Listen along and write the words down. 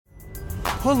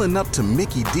Pulling up to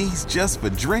Mickey D's just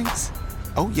for drinks?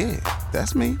 Oh yeah,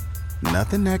 that's me.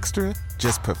 Nothing extra,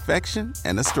 just perfection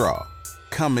and a straw.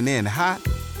 Coming in hot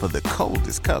for the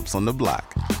coldest cups on the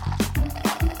block.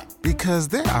 Because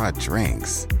there are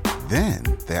drinks. Then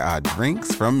there are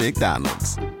drinks from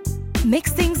McDonald's.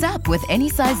 Mix things up with any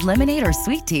size lemonade or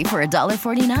sweet tea for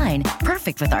 $1.49.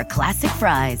 Perfect with our classic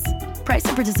fries. Price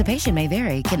and participation may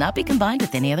vary. Cannot be combined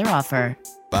with any other offer.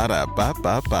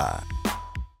 Ba-da-ba-ba-ba.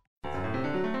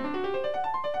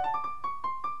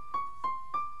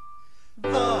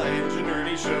 The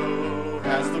Ingenuity Show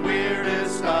has the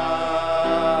weirdest style.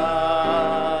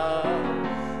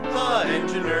 The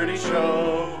Ingenuity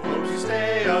Show hopes you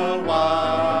stay a while.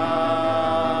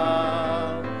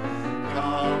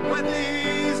 Come with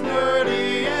these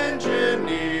nerdy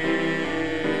engineers.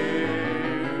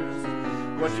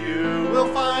 What you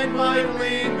will find might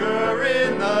linger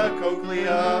in the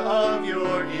cochlea of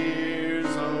your ears.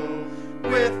 Oh,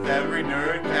 with every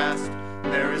nerdcast,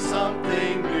 there is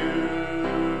something new.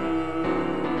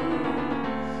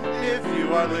 If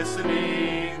you are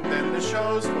listening, then the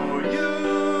show's for you.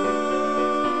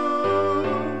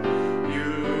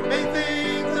 You may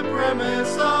think the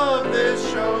premise of this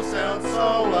show sounds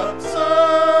so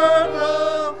absurd.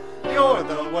 Well, you're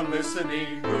the one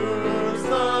listening who's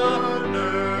the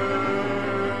nerd.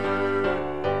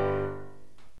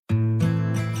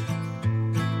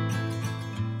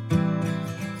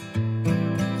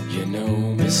 You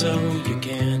know me so you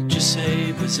can't just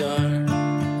say bizarre.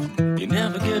 You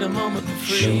never get a moment for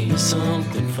free. Show me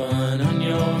something fun on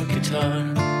your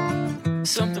guitar.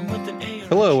 Something with an A.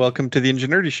 Hello, welcome to the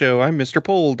Ingenuity Show. I'm Mr.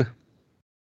 Pold.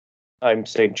 I'm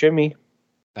St. Jimmy.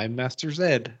 I'm Master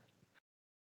Zed.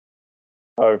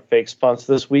 Our fake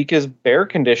sponsor this week is Bear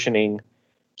Conditioning.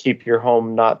 Keep your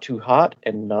home not too hot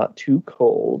and not too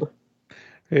cold.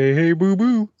 Hey, hey,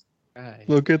 boo-boo. Hi.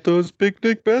 Look at those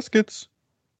picnic baskets.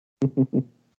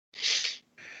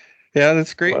 Yeah,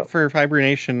 that's great for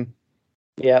hibernation.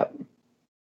 Yeah.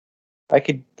 I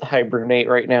could hibernate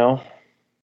right now.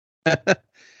 It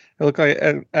looked like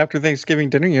after Thanksgiving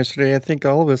dinner yesterday, I think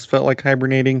all of us felt like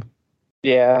hibernating.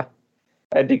 Yeah.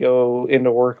 I had to go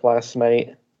into work last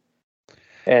night.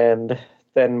 And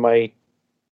then my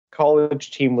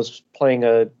college team was playing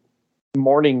a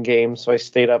morning game, so I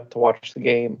stayed up to watch the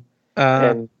game.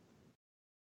 And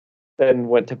then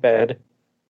went to bed.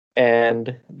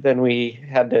 And then we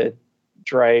had to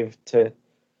drive to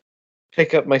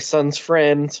pick up my son's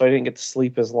friend, so I didn't get to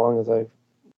sleep as long as I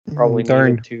probably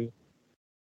needed to.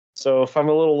 So if I'm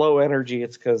a little low energy,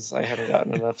 it's because I haven't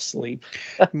gotten enough sleep.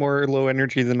 More low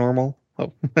energy than normal.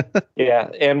 Oh. Yeah,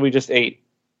 and we just ate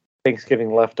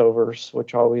Thanksgiving leftovers,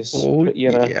 which always put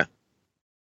you in a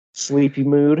sleepy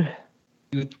mood.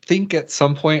 You'd think at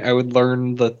some point I would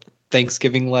learn the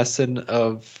Thanksgiving lesson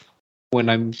of when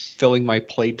I'm filling my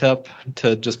plate up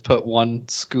to just put one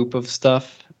scoop of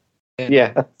stuff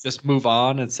and just move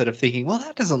on instead of thinking, well,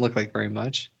 that doesn't look like very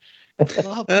much.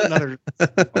 Well, I'll put another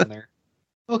scoop on there.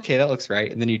 Okay, that looks right.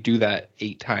 And then you do that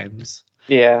 8 times.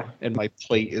 Yeah. And my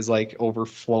plate is like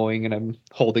overflowing and I'm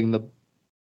holding the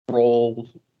roll,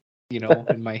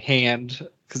 in my hand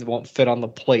because it won't fit on the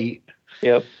plate.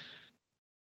 Yep.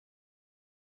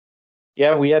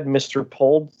 Yeah, we had Mr.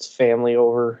 Pold's family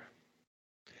over.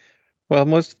 Well,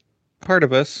 most part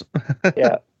of us.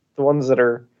 Yeah, the ones that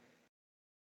are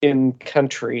in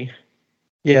country.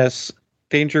 Yes,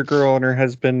 Danger Girl and her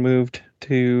husband moved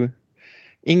to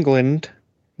England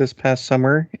this past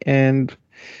summer, and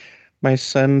my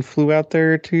son flew out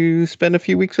there to spend a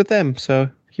few weeks with them. So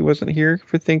he wasn't here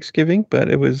for Thanksgiving, but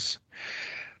it was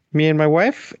me and my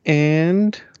wife,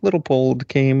 and Little Pold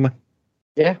came.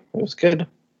 Yeah, it was good.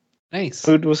 Nice.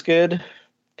 Food was good.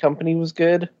 Company was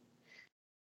good.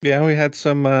 Yeah, we had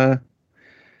some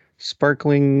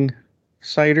sparkling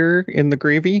cider in the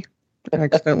gravy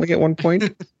accidentally at one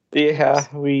point. Yeah,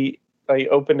 I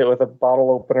opened it with a bottle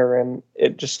opener and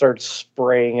it just started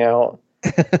spraying out.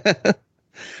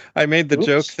 I made the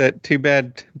joke that too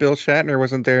bad Bill Shatner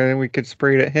wasn't there and we could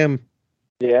spray it at him.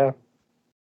 Yeah.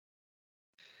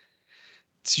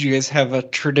 Did you guys have a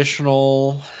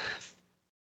traditional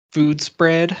food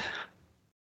spread?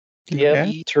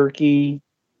 Yeah, turkey,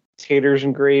 taters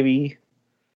and gravy,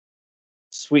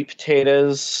 sweet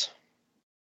potatoes,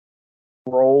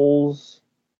 rolls,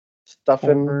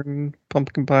 stuffing, corn,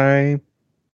 pumpkin pie,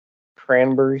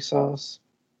 cranberry sauce,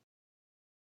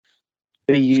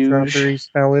 the strawberry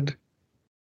salad.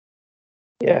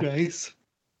 Yeah. Nice.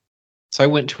 So I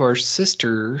went to our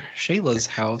sister Shayla's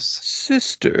house.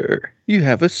 Sister, you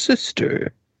have a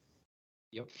sister.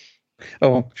 Yep.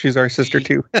 Oh, she's our sister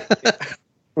too.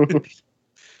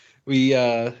 We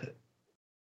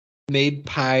made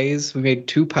pies. We made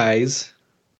 2 pies,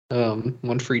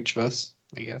 one for each of us,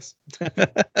 I guess,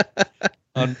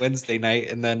 on Wednesday night,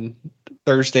 and then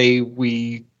Thursday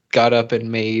we got up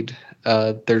and made.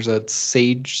 There's a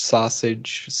sage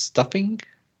sausage stuffing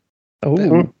that we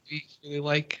really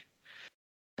like.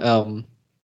 So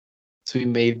we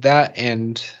made that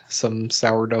and some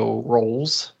sourdough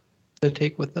rolls to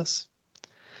take with us.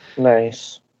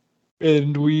 Nice.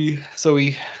 And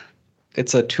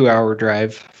it's a 2-hour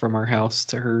drive from our house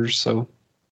to hers, so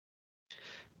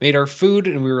made our food,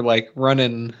 and we were like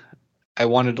running. I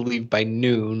wanted to leave by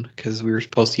noon because we were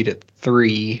supposed to eat at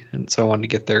 3, and so I wanted to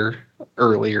get there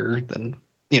earlier than,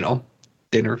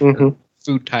 dinner or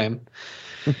food time.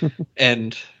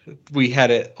 And we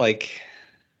had it like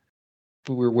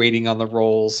we were waiting on the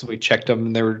rolls. We checked them,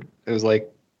 and it was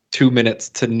like 2 minutes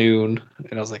to noon,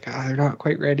 and I was like, they're not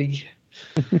quite ready.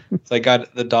 So I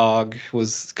got the dog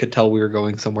could tell we were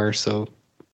going somewhere, so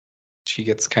she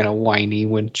gets kind of whiny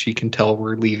when she can tell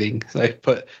we're leaving. So I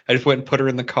just went and put her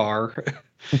in the car,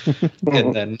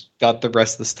 and then got the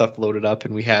rest of the stuff loaded up,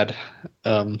 and we had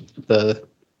the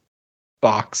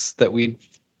box that we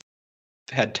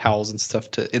had towels and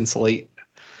stuff to insulate.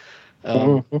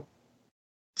 So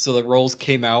the rolls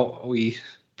came out. We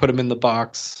put them in the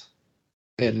box,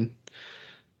 and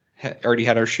already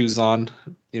had our shoes on.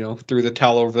 Threw the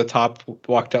towel over the top,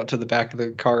 walked out to the back of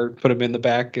the car, put them in the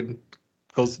back, and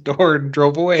closed the door and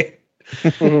drove away.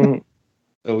 So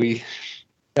we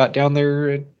got down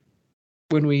there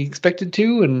when we expected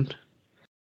to, and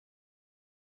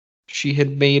she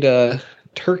had made a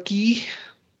turkey,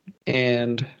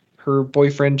 and her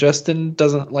boyfriend Justin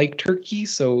doesn't like turkey,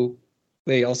 so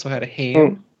they also had a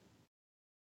ham.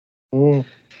 And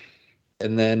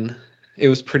then it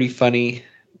was pretty funny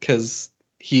because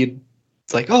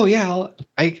it's like, oh yeah,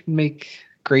 I can make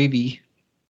gravy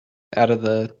out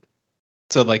of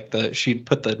she'd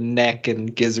put the neck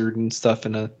and gizzard and stuff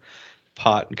in a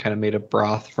pot and kind of made a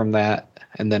broth from that,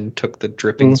 and then took the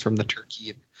drippings from the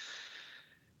turkey. And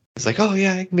it's like, oh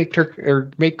yeah, I can make turkey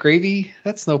or make gravy.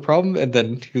 That's no problem. And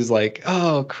then he was like,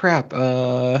 oh crap,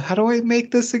 how do I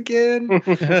make this again?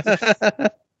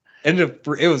 It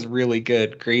was really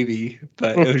good gravy,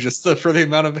 but it was just for the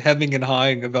amount of hemming and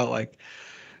hawing about like,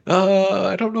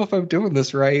 I don't know if I'm doing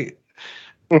this right.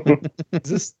 Is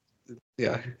this?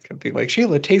 Yeah, could be like,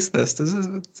 Sheila, taste this. Is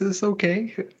this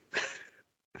okay?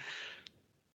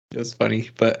 It was funny,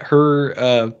 but her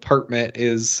apartment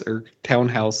or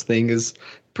townhouse thing is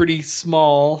pretty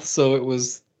small, so it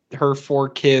was her 4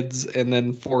 kids and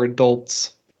then 4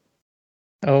 adults.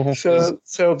 Oh, so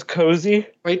it's cozy.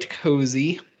 Quite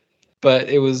cozy, but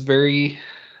it was very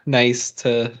nice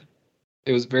it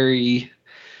was very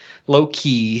low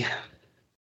key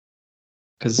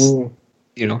because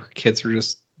her kids were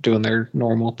just doing their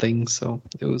normal things, so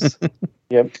it was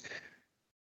Yep.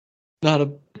 Not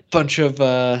a bunch of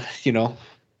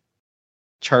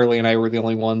Charlie and I were the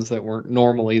only ones that weren't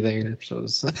normally there, so it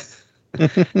was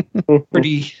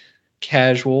pretty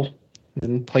casual,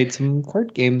 and played some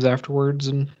card games afterwards.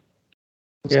 And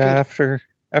yeah, good.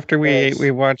 after we ate, we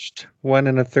watched 1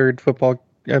 1/3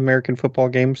 American football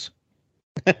games.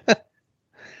 In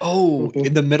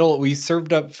the middle, we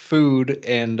served up food,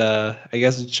 and I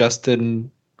guess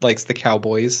Justin likes the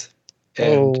Cowboys.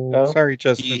 And sorry,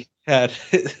 Justin. He had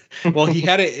he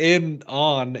had it in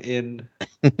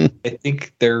I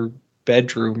think their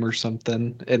bedroom or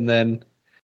something, and then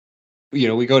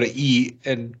we go to eat,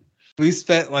 and we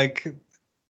spent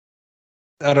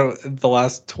the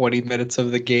last 20 minutes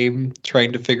of the game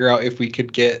trying to figure out if we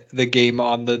could get the game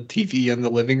on the TV in the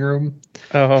living room.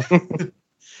 Oh. So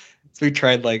we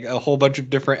tried a whole bunch of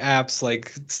different apps,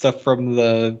 like stuff from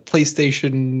the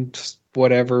PlayStation,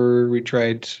 whatever. We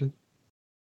tried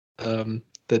the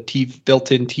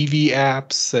built-in TV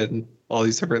apps and all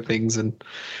these different things, and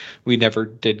we never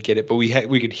did get it. But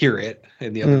we could hear it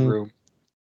in the other room.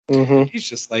 He's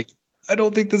just like, I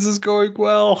don't think this is going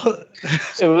well.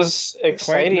 It was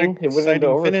exciting. It went into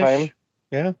overtime.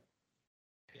 Yeah.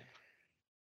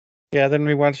 Yeah, then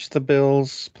we watched the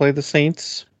Bills play the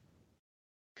Saints.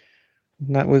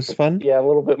 And that was fun. Yeah, a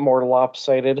little bit more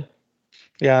lopsided.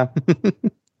 Yeah.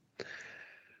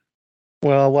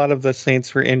 Well, a lot of the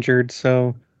Saints were injured,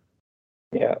 so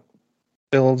yeah,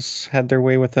 Bills had their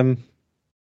way with them.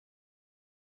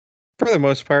 For the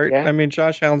most part. Yeah. I mean,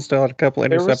 Josh Allen still had a couple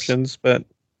interceptions, but...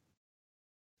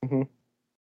 Yeah,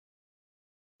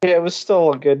 it was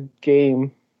still a good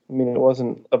game. I mean, it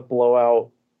wasn't a blowout.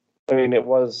 I mean, it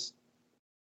was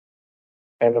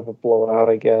kind of a blowout,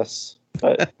 I guess.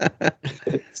 But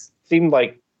it seemed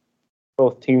like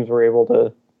both teams were able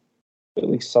to at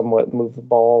least somewhat move the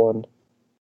ball. And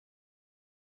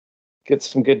get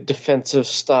some good defensive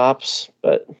stops,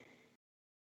 but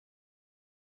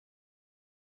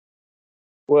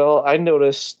well, I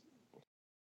noticed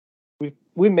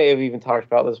we may have even talked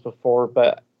about this before,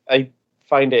 but I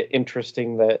find it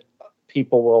interesting that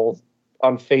people will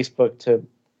on Facebook to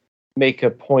make a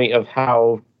point of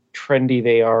how trendy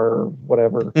they are or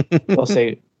whatever. They'll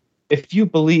say, if you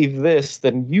believe this,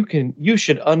 then you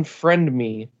should unfriend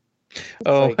me.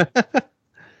 Oh, Like,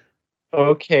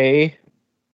 okay.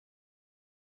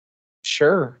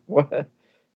 Sure. What?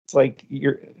 It's like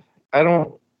I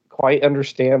don't quite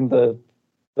understand the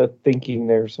thinking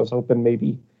there, so I was hoping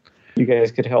maybe you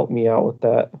guys could help me out with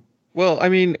that. well, I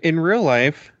mean, in real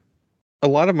life, a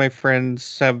lot of my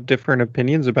friends have different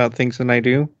opinions about things than I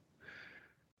do.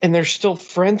 And they're still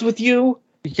friends with you?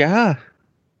 Yeah.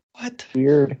 What?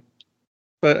 Weird.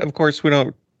 But of course, we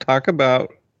don't talk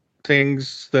about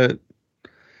things that,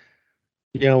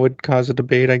 would cause a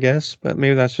debate, I guess. But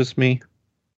maybe that's just me.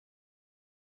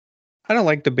 I don't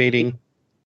like debating.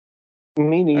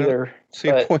 Me neither. See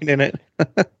a point in it.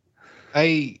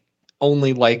 I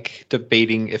only like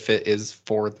debating if it is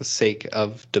for the sake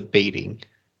of debating.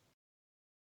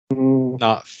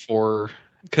 Not for...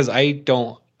 Because I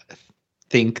don't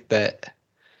think that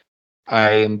I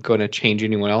am going to change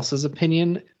anyone else's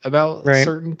opinion about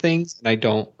certain things. And I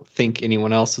don't think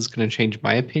anyone else is going to change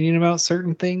my opinion about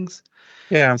certain things.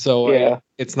 Yeah. So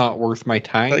it's not worth my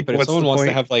time. Like, but if someone wants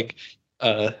to have like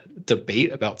a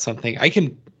debate about something, I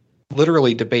can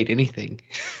literally debate anything.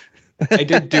 I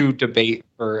did do debate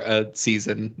for a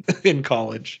season in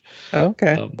college.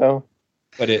 Okay.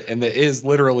 But it is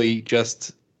literally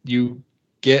just you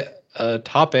get a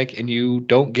topic and you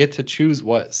don't get to choose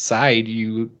what side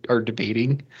you are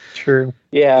debating. True.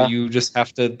 Yeah. You just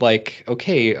have to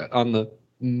on the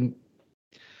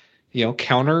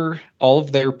counter all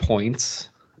of their points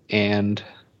and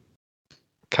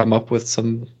come up with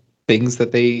some things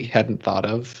that they hadn't thought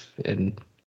of. And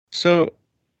so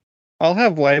I'll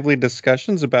have lively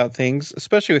discussions about things,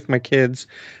 especially with my kids,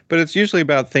 but it's usually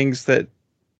about things that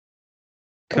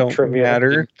don't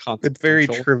matter. It's very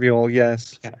trivial,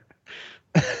 yes. Yeah.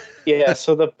 Yeah,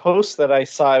 so the post that I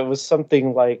saw, it was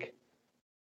something like,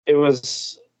 it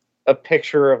was a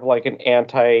picture of like an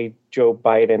anti-Joe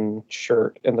Biden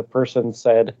shirt, and the person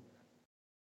said,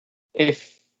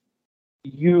 if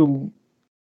you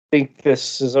think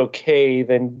this is okay,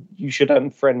 then you should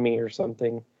unfriend me or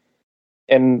something.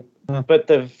 And but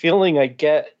the feeling I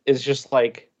get is just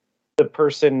like the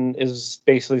person is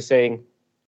basically saying,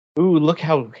 ooh, look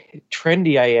how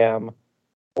trendy I am.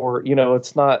 Or,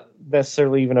 it's not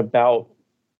necessarily even about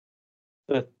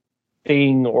the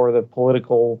thing or the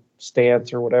political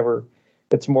stance or whatever.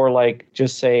 It's more like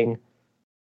just saying,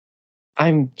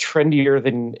 I'm trendier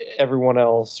than everyone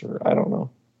else, or I don't know.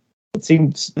 It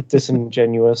seems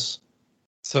disingenuous.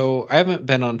 So I haven't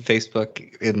been on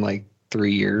Facebook in like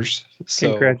 3 years. So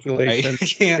congratulations. I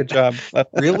can't Good job.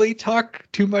 really talk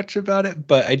too much about it,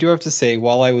 but I do have to say,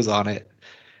 while I was on it,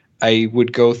 I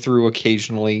would go through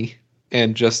occasionally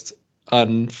and just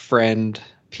unfriend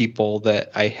people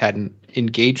that I hadn't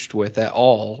engaged with at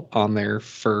all on there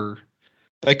for...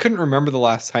 I couldn't remember the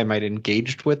last time I'd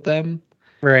engaged with them.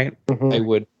 Right. Mm-hmm. I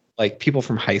would, like, people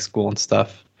from high school and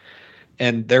stuff.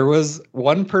 And there was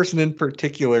one person in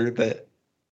particular that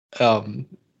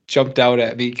jumped out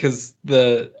at me because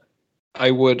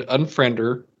I would unfriend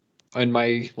her on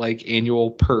my, like,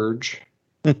 annual purge.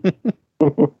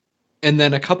 And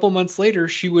then a couple months later,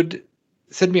 she would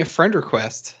send me a friend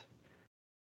request.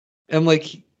 And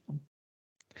like,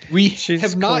 She's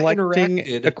have not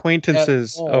interacted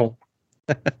acquaintances. Oh,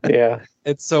 yeah.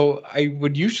 And so I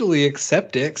would usually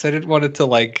accept it because I didn't want it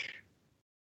to I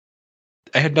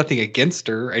had nothing against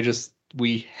her.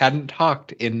 We hadn't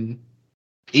talked in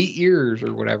 8 years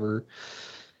or whatever.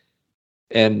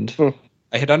 And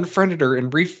I had unfriended her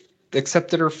and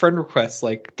accepted her friend request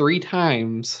like 3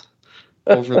 times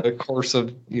over the course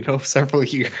of, several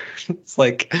years. It's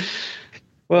like,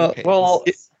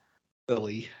 it's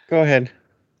silly. Go ahead.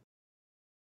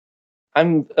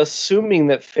 I'm assuming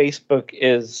that Facebook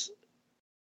is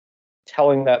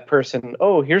telling that person,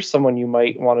 oh, here's someone you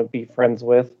might want to be friends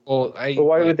with. Well, but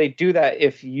why would they do that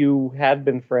if you had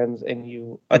been friends and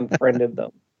you unfriended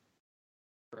them?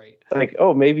 Right. Like,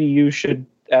 oh, maybe you should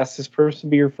ask this person to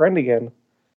be your friend again.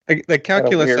 The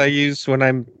calculus I use when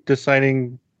I'm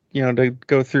deciding, to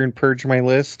go through and purge my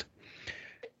list,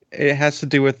 it has to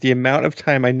do with the amount of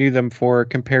time I knew them for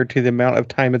compared to the amount of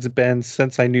time it's been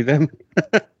since I knew them.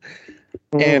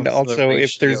 And also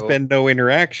if there's been no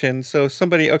interaction. So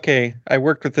I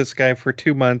worked with this guy for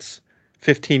 2 months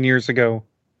 15 years ago.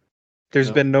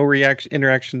 There's been no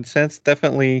interaction since.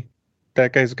 Definitely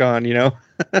that guy's gone, you know?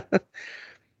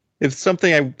 It's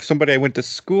somebody I went to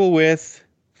school with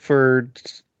for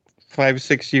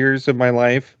 5-6 years of my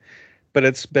life, but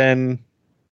it's been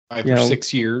 5 or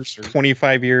 6 years, or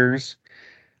 25 years.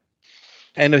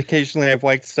 And occasionally I've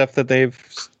liked stuff that they've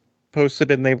posted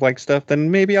and they've liked stuff,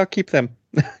 then maybe I'll keep them,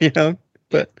 you know?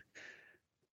 But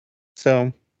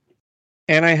so,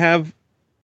 and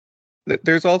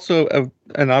there's also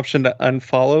an option to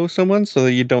unfollow someone so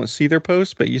that you don't see their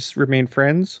posts, but you remain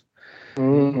friends.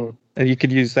 Mm-hmm. And you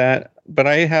could use that. But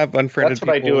I have unfriended That's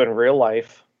what people. I do in real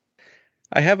life.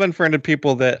 I have unfriended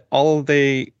people that all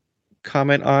they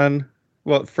comment on.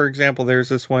 Well, for example, there's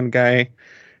this one guy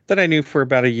that I knew for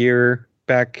about a year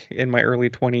back in my early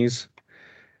 20s.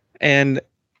 And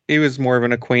he was more of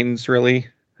an acquaintance, really.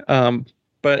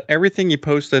 But everything he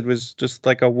posted was just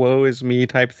like a woe is me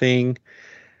type thing.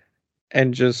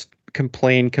 And just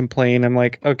complain. I'm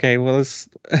like, okay, well, this.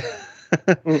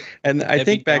 And I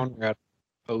think back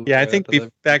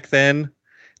then,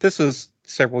 this was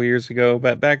several years ago,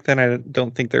 but back then I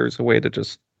don't think there was a way to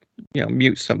just,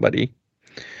 mute somebody.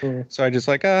 So I just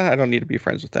like, I don't need to be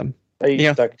friends with them. I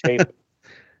use duct tape.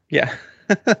 Yeah.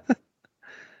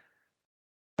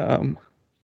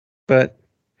 But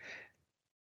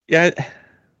yeah,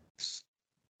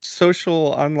 social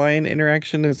online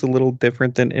interaction is a little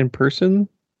different than in person.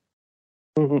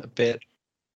 A bit.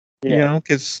 Yeah.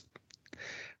 Because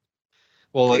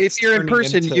if you're in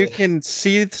person, you can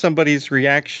see somebody's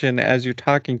reaction as you're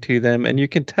talking to them, and you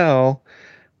can tell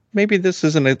maybe this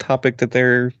isn't a topic that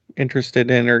they're interested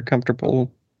in or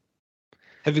comfortable.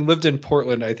 Having lived in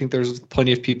Portland, I think there's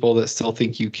plenty of people that still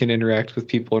think you can interact with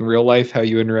people in real life how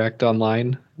you interact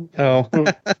online. Oh.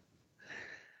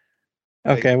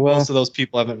 Okay, well, most of those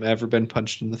people haven't ever been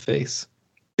punched in the face.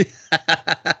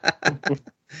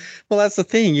 Well, that's the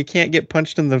thing. You can't get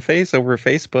punched in the face over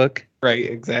Facebook. Right,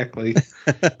 exactly.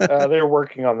 They're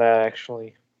working on that,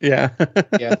 actually. Yeah.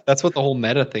 Yeah, that's what the whole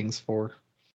meta thing's for.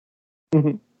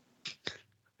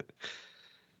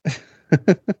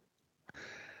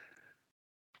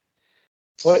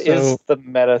 What is the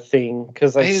meta thing?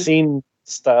 Because I've seen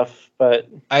stuff, but...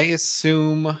 I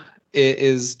assume it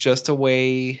is just a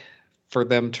way for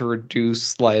them to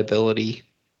reduce liability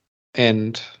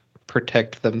and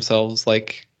protect themselves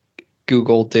like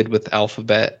Google did with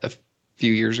Alphabet a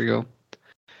few years ago.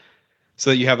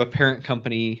 So that you have a parent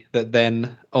company that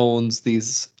then owns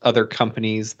these other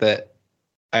companies that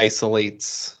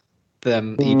isolates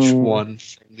them, each one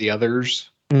from the others.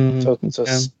 So it's a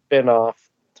spin-off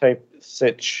type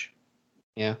sitch.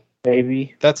 Yeah.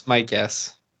 Maybe. That's my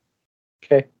guess.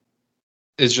 Okay.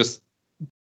 It's just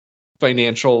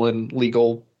financial and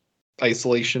legal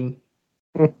isolation.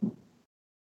 But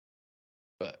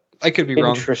I could be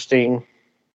wrong. Interesting.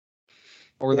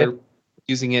 Or they're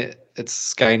using it.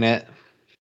 It's Skynet.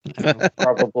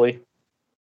 Probably.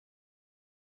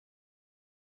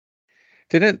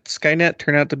 Didn't Skynet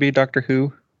turn out to be Doctor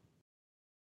Who?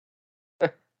 I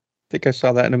think I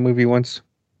saw that in a movie once.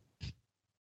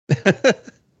 I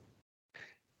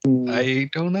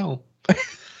don't know.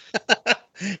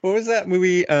 What was that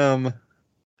movie?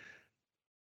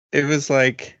 It was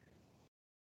like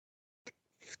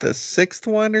the 6th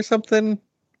one or something.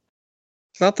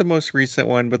 It's not the most recent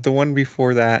one, but the one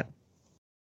before that.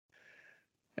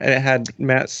 And it had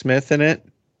Matt Smith in it.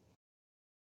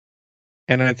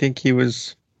 And I think he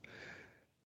was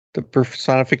the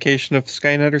personification of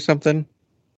Skynet or something.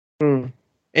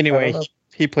 Anyway,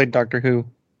 he played Doctor Who.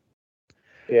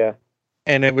 Yeah.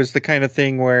 And it was the kind of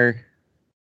thing where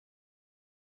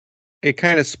it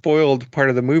kind of spoiled part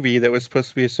of the movie that was supposed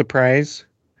to be a surprise.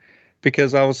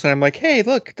 Because all of a sudden I'm like, hey,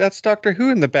 look, that's Doctor Who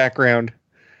in the background.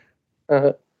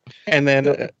 And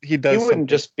then he does. He wouldn't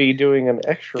just be doing an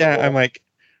extra. Yeah, role. I'm like,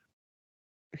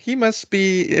 he must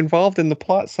be involved in the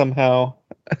plot somehow.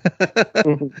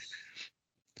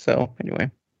 So,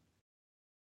 anyway.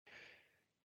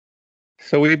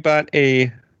 So we bought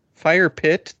a fire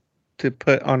pit to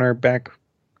put on our back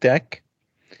deck.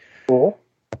 Cool.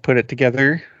 I put it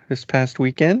together this past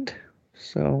weekend.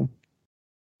 So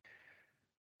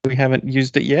we haven't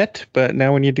used it yet, but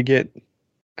now we need to get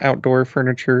outdoor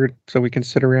furniture so we can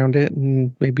sit around it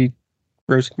and maybe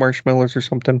roast marshmallows or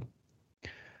something.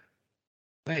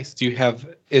 Nice.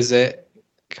 Is it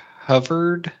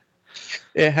covered?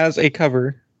 It has a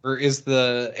cover. Or is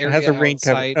the area it has a rain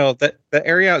outside... cover. No, the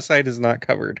area outside is not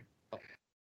covered.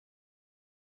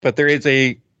 But there is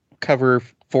a cover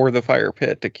for the fire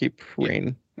pit to keep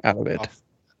rain out of it.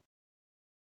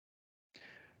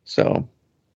 So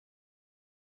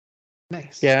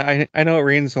nice. Yeah, I know it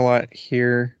rains a lot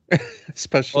here,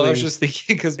 especially. Well, I was just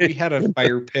thinking because we had a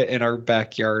fire pit in our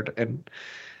backyard, and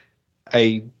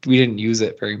we didn't use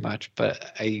it very much,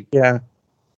 but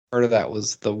part of that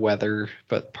was the weather,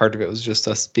 but part of it was just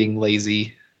us being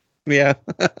lazy. Yeah.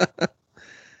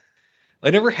 I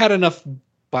never had enough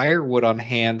firewood on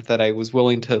hand that I was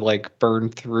willing to like burn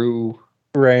through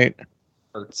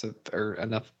parts of, or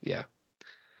enough,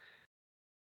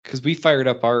 because we fired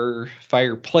up our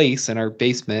fireplace in our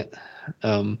basement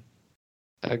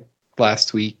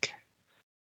last week.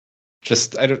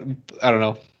 Just I don't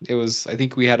know. It was, I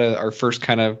think we had our first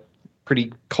kind of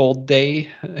pretty cold day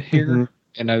here,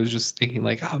 and I was just thinking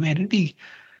like, oh man, it'd be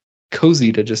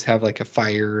cozy to just have like a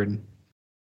fire. And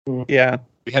we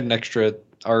had an extra,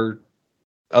 our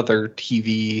other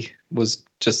TV was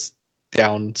just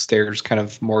downstairs, kind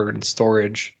of more in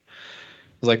storage. I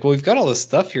was like, well, we've got all this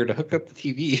stuff here to hook up the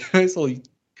TV. I guess I'll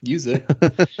use it.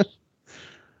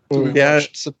 So we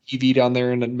watched some TV down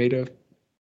there and then made a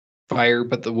fire,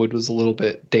 but the wood was a little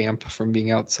bit damp from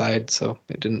being outside, so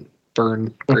it didn't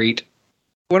burn great.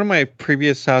 One of my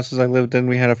previous houses I lived in,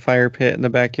 we had a fire pit in the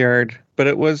backyard, but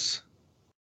it was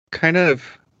kind of,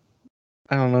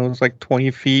 I don't know, it was like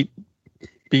 20 feet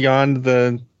beyond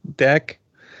the deck,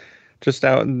 just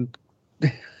out in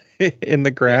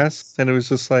the grass, and it was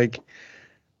just like,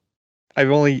 I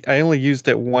only used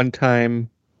it one time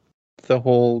the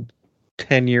whole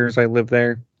 10 years I lived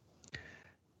there.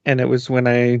 And it was when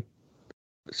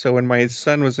my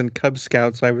son was in Cub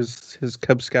Scouts, I was his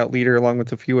Cub Scout leader along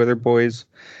with a few other boys.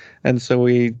 And so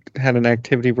we had an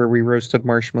activity where we roasted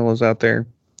marshmallows out there,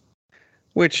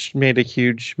 which made a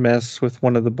huge mess with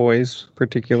one of the boys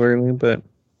particularly, but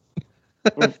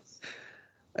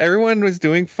everyone was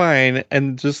doing fine.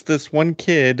 And just this one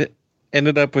kid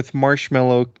ended up with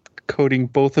marshmallow coating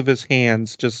both of his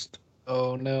hands, just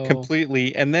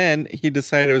completely. And then he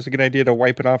decided it was a good idea to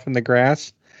wipe it off in the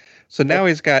grass. So now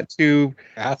he's got two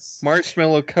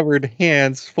marshmallow covered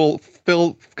hands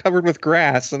covered with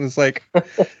grass, and it's like,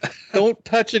 don't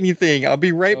touch anything. I'll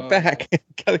be right back.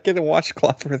 Gotta get a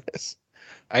washcloth for this.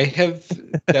 I have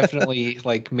definitely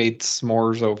like made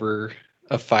s'mores over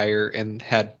a fire and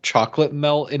had chocolate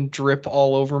melt and drip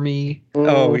all over me.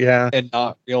 Oh yeah. And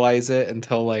not realize it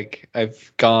until like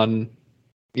I've gone,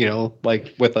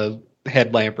 like with a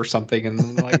headlamp or something, and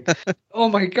I'm like, oh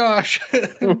my gosh,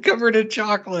 I'm covered in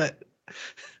chocolate.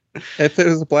 If it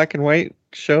was a black and white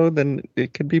show, then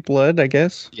it could be blood, I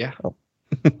guess. Yeah.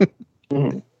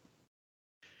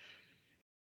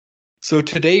 So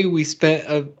today we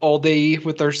spent all day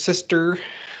with our sister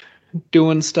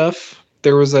doing stuff.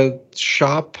 There was a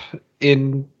shop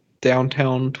in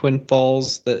downtown Twin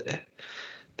Falls that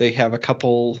they have a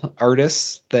couple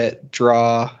artists that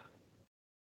draw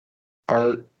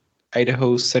art,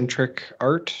 Idaho-centric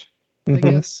art, I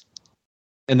guess.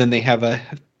 And then they have a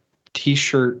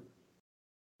t-shirt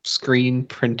screen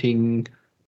printing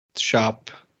shop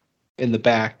in the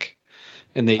back.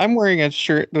 And I'm wearing a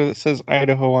shirt that says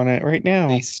Idaho on it right now.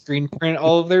 They screen print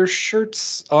all of their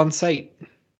shirts on site.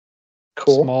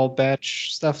 Cool. Small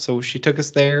batch stuff. So she took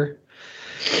us there.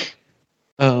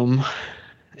 And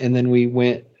then we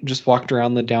walked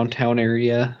around the downtown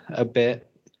area a bit.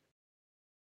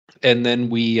 And then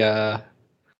we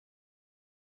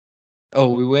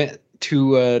went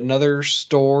to another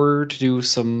store to do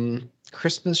some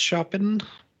Christmas shopping.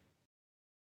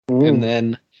 And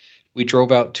then we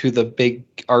drove out to the big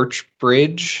arch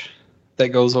bridge that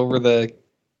goes over the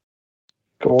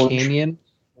canyon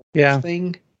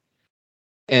thing.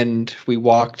 And we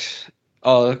walked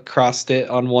across it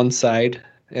on one side,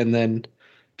 and then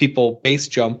people base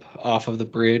jump off of the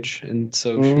bridge. And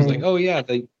so she was like, oh yeah,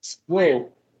 whoa.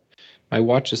 My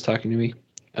watch is talking to me.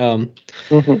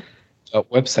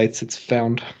 Websites it's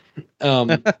found.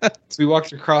 So we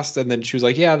walked across, and then she was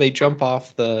like, yeah, they jump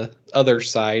off the other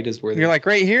side is where you're like,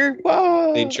 right here?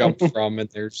 Whoa! They jump from, and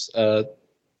there's a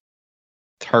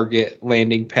target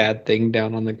landing pad thing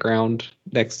down on the ground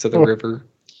next to the river.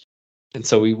 And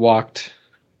so we walked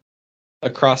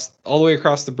all the way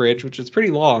across the bridge, which is pretty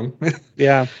long.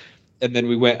 Yeah. And then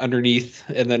we went underneath,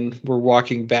 and then we're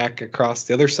walking back across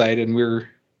the other side, and we're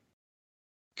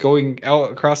going out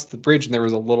across the bridge, and there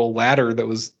was a little ladder that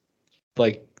was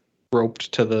like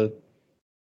roped to the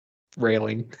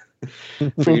railing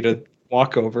for you to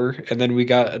walk over. And then we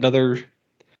got another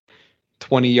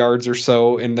 20 yards or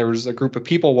so, and there was a group of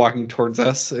people walking towards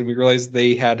us, and we realized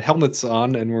they had helmets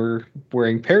on and were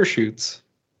wearing parachutes.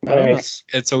 Nice.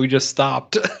 And so we just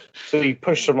stopped. So you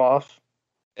pushed them off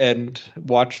and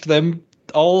watched them,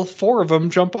 all four of them,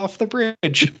 jump off the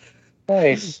bridge.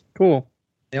 Nice. Cool.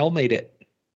 They all made it.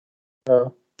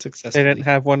 Oh. Successfully. They didn't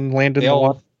have one land in the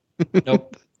water.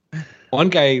 Nope. One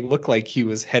guy looked like he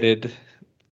was headed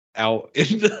out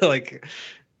into like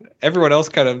everyone else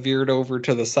kind of veered over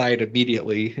to the side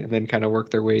immediately and then kind of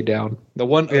worked their way down.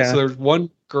 So there's one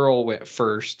girl went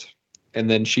first, and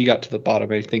then she got to the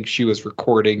bottom. I think she was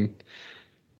recording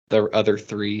the other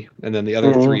three, and then the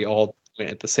other three all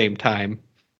went at the same time.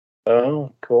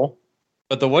 Oh, cool.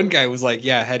 But the one guy was like,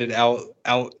 headed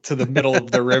out to the middle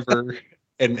of the river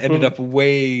and ended up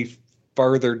way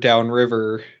farther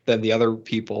downriver than the other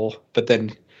people. But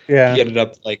then he ended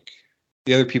up like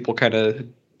the other people kind of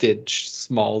did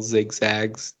small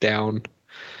zigzags down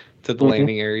to the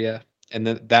landing area. And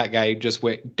then that guy just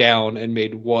went down and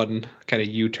made one kind of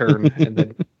U-turn and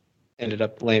then ended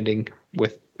up landing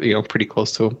with, pretty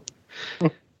close to him.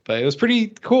 But it was pretty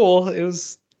cool. It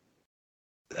was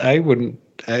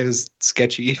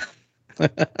sketchy.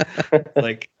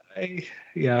 Like,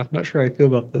 I'm not sure how I feel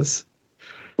about this.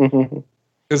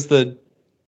 Because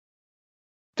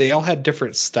they all had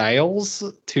different styles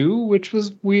too, which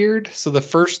was weird. So the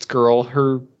first girl,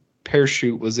 her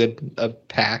parachute was in a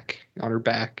pack on her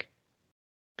back.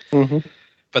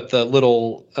 But the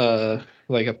little,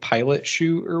 like a pilot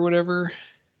chute or whatever,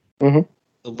 the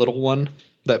little one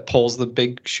that pulls the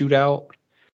big chute out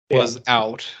was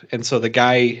out. And so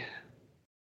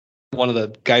one of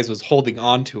the guys was holding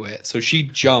on to it. So she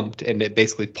jumped and it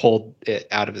basically pulled it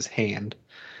out of his hand.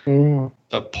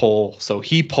 A pull. So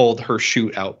he pulled her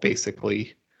chute out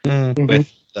basically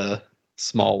with the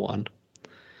small one.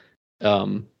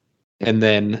 And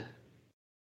then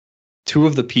two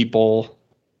of the people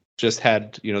just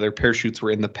had, their parachutes were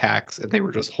in the packs and they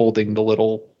were just holding the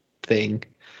little thing.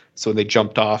 So when they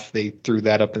jumped off, they threw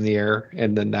that up in the air,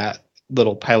 and then that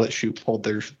little pilot chute pulled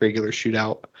their regular chute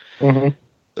out. So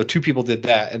two people did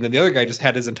that, and then the other guy just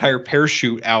had his entire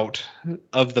parachute out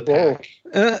of the pack.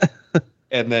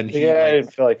 And then he I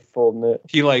didn't feel like folding it.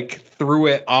 He threw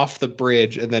it off the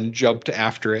bridge and then jumped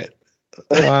after it.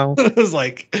 Wow. I was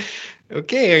like,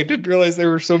 okay, I didn't realize there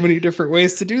were so many different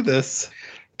ways to do this.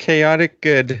 Chaotic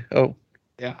good. Oh.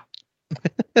 Yeah.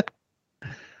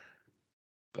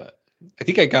 But I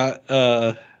think I got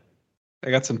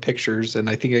some pictures, and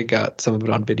I think I got some of it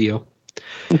on video.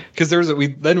 Because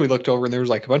we looked over and there was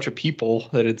like a bunch of people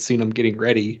that had seen them getting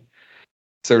ready.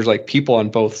 So there's like people on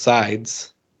both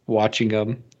sides watching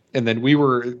them, and then we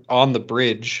were on the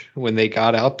bridge when they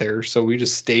got out there, so we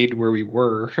just stayed where we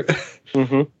were.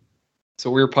 So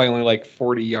we were probably only like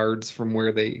 40 yards from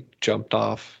where they jumped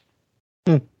off.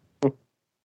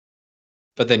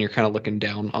 But then you're kind of looking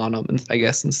down on them, I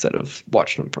guess, instead of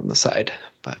watching them from the side.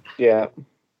 But well,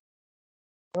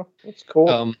 that's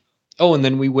cool. And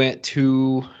then we went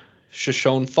to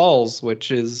Shoshone Falls, which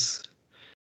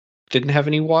didn't have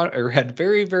any water, or had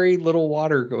very, very little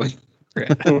water going.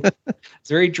 It's a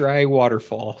very dry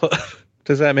waterfall.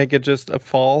 Does that make it just a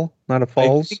fall, not a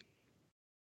falls?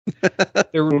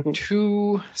 There were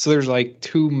two. So there's like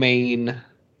two main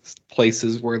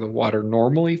places where the water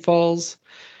normally falls,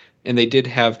 and they did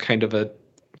have kind of a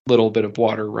little bit of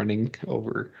water running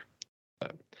over.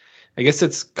 I guess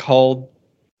it's called,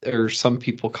 or some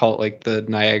people call it like the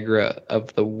Niagara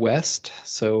of the West.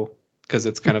 So because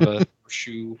it's kind of a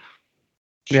shoe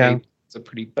shape. It's a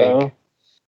pretty big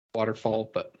waterfall,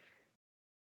 but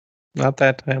not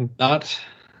that time. Not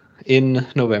in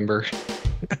November.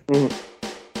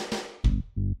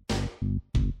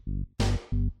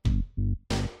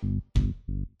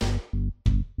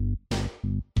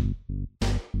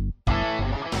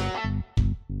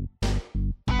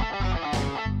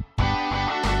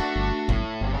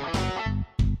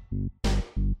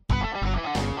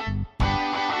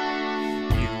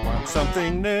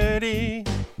 Something nerdy.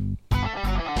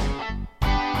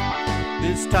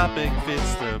 This topic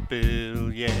fits the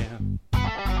bill, yeah.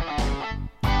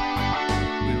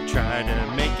 We'll try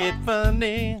to make it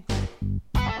funny.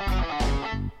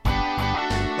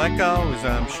 Like always,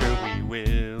 I'm sure we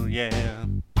will, yeah.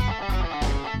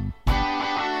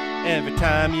 Every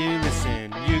time you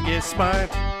listen, you get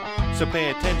smart. So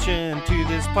pay attention to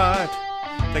this part.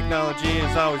 Technology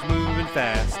is always moving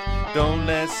fast. Don't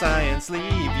let science leave you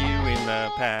in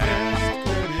the past.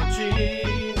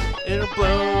 Technology, it'll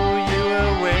blow you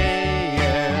away.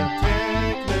 Yeah.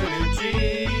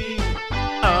 Technology,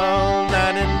 all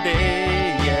night and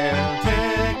day. Yeah.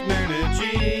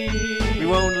 Technology, we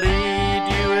won't lead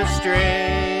you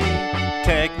astray.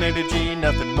 Technology,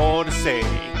 nothing more to say.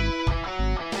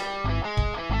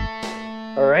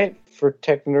 All right, for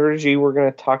Technology, we're going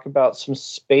to talk about some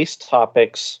space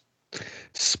topics.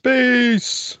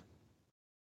 Space!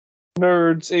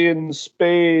 Nerds in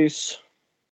space.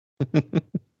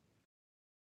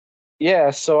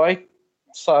 Yeah, so I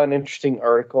saw an interesting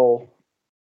article.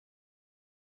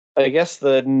 I guess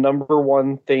the number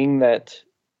one thing that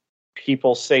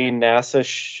people say NASA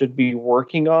should be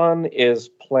working on is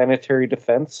planetary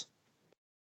defense.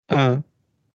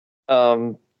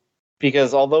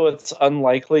 Because although it's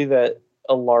unlikely that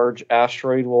a large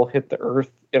asteroid will hit the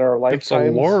Earth in our lifetimes,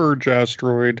 it's a large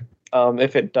asteroid.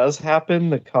 If it does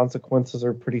happen, the consequences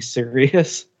are pretty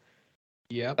serious.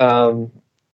 Yep. About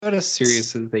as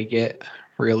serious as they get,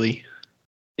 really.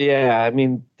 Yeah, I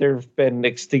mean, there have been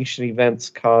extinction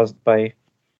events caused by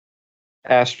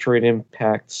asteroid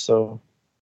impacts. So,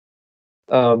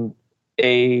 a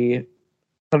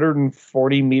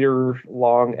 140-meter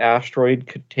long asteroid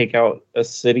could take out a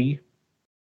city.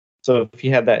 So if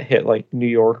you had that hit like New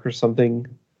York or something,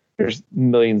 there's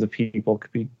millions of people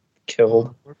could be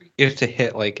killed. You have to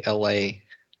hit like LA.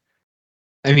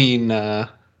 I mean, we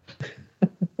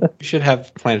should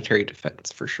have planetary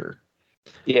defense for sure.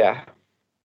 Yeah.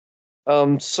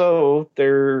 So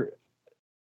they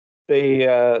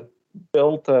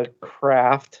built a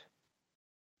craft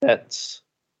that's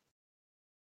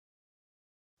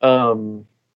was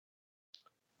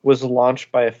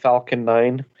launched by a Falcon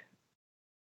 9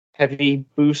 heavy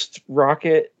boost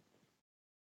rocket,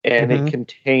 and it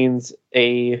contains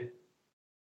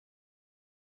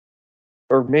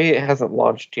or maybe it hasn't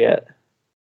launched yet.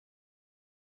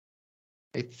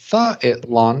 I thought it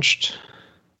launched.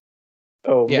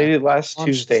 Oh, yeah, maybe last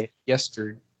Tuesday.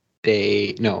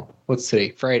 Yesterday. No, what's today?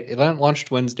 Friday. It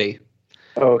launched Wednesday.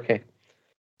 Oh, okay.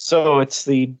 So it's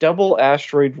the Double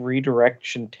Asteroid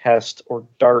Redirection Test, or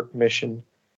DART mission.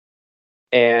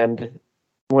 And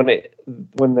when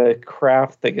the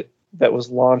craft that was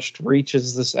launched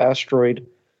reaches this asteroid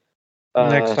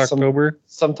next October,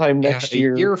 sometime next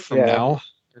year, a year from now,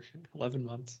 11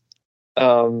 months,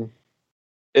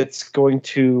 it's going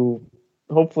to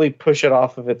hopefully push it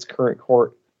off of its current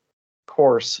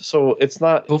course. So it's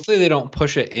not. Hopefully, they don't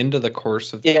push it into the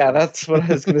course of. Yeah, that's what I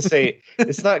was going to say.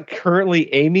 It's not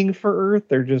currently aiming for Earth;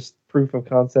 they're just proof of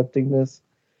concepting this.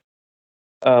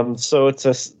 So it's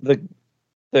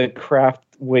the craft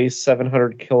weighs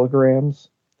 700 kilograms,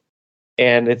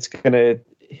 and it's going to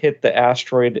hit the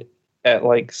asteroid at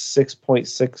like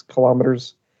 6.6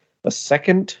 kilometers a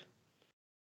second,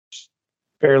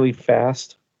 fairly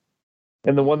fast.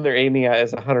 And the one they're aiming at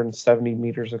is 170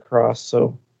 meters across.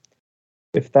 So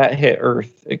if that hit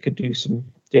Earth, it could do some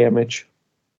damage.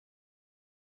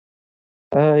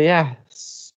 Yeah.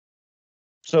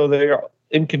 So they're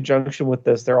in conjunction with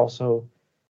this, they're also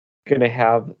going to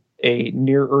have a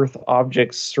near-Earth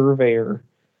object surveyor.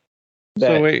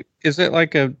 So wait, is it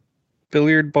like a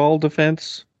billiard ball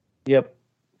defense? Yep.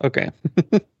 Okay.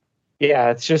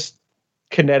 Yeah, it's just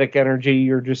kinetic energy.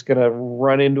 You're just going to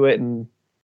run into it and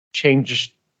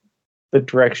change the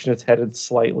direction it's headed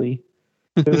slightly.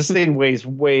 This thing weighs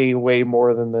way, way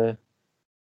more than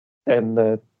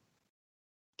the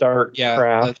DART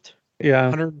craft.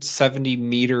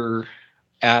 170-meter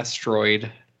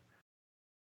asteroid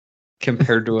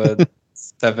compared to a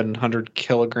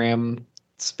 700-kilogram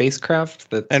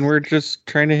spacecraft. And we're just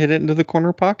trying to hit it into the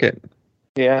corner pocket.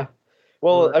 Yeah.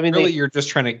 Well, I mean, really, you're just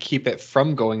trying to keep it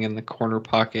from going in the corner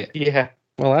pocket. Yeah.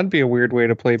 Well, that'd be a weird way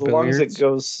to play billiards. As long as it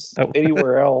goes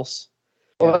anywhere else.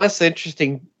 Well, that's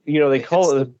interesting. They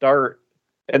call it a dart,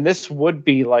 and this would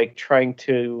be like trying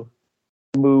to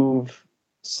move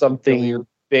something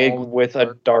big with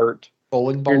a dart.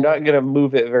 Bowling ball. You're not going to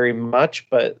move it very much,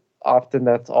 but often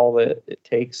that's all that it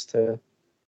takes to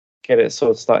get it so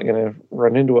it's not going to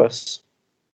run into us.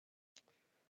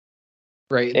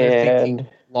 Right. They're thinking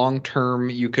long term,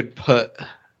 you could put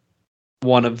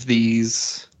one of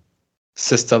these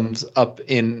systems up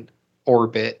in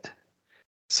orbit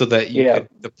so that you could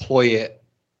deploy it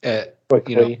at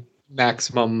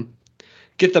maximum,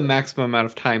 get the maximum amount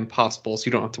of time possible, so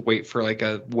you don't have to wait for like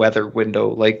a weather window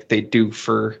like they do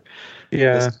for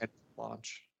this kind of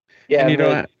launch. Yeah,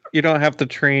 and you don't have to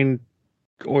train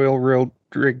oil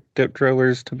rig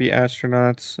drillers to be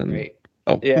astronauts. And right.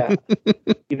 Oh. Yeah,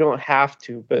 you don't have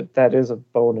to, but that is a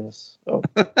bonus. Oh.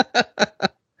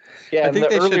 Yeah, I think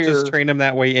they should just train them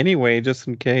that way anyway, just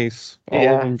in case. All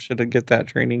of them should get that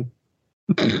training.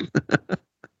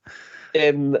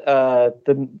 And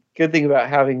the good thing about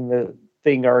having the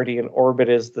thing already in orbit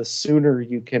is the sooner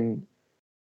you can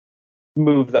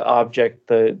move the object,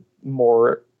 the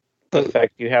more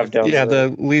effect you have down there. Yeah,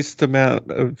 the least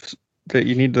amount of that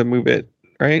you need to move it,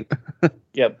 right?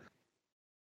 Yep.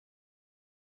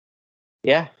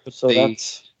 Yeah, so they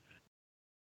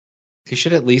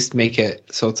should at least make it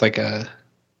so it's like a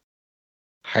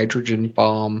hydrogen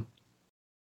bomb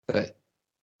that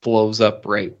blows up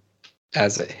right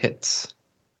as it hits.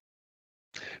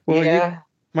 Well, you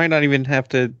might not even have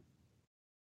to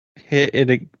hit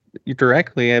it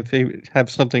directly. If they have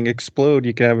something explode,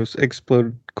 you can have it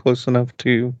explode close enough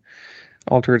to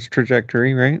alter its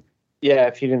trajectory, right? Yeah,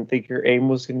 if you didn't think your aim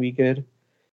was going to be good.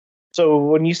 So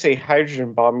when you say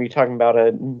hydrogen bomb, are you talking about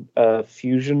a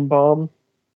fusion bomb?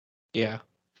 Yeah.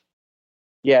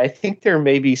 Yeah, I think there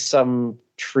may be some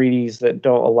treaties that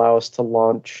don't allow us to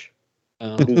launch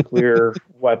nuclear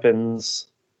weapons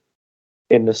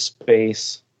into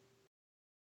space.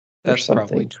 That's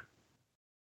probably true.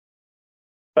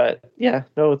 But yeah,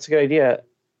 no, it's a good idea.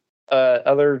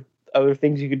 Other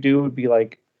things you could do would be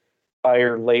like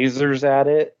fire lasers at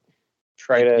it.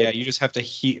 Yeah, you just have to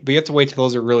heat, but you have to wait till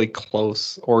those are really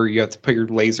close, or you have to put your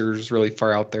lasers really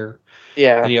far out there.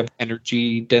 Yeah, and you have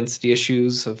energy density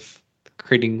issues of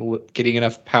getting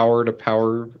enough power to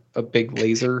power a big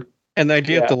laser. And the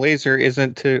idea of the laser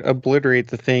isn't to obliterate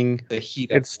the thing; the heat.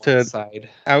 It's to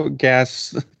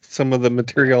outgas some of the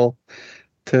material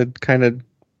to kind of.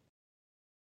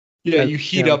 Yeah, you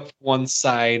heat up one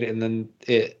side, and then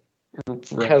it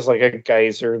has like a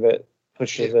geyser that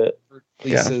pushes it.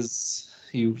 Releases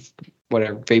you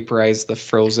vaporize the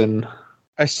frozen.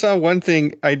 I saw one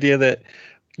idea that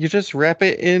you just wrap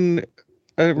it in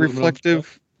a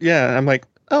reflective. Yeah, I'm like,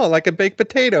 oh, like a baked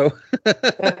potato.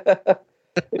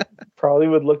 It probably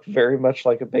would look very much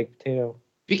like a baked potato.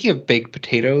 Speaking of baked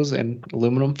potatoes and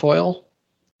aluminum foil,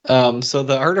 so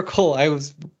the article I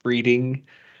was reading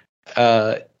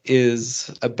is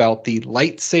about the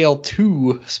Lightsail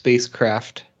 2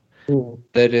 spacecraft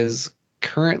that is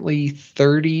currently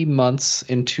 30 months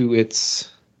into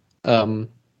its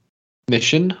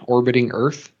mission orbiting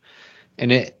Earth,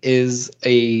 and it is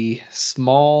a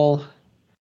small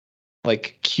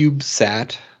like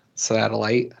CubeSat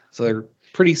satellite, so they're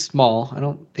pretty small. I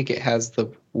don't think it has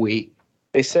the weight.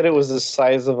 They said it was the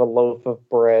size of a loaf of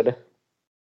bread.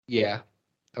 Yeah.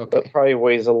 Okay. But probably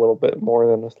weighs a little bit more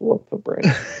than a loaf of bread.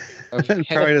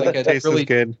 Probably like doesn't taste really as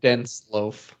good. Dense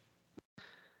loaf.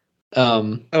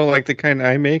 Like the kind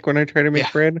I make when I try to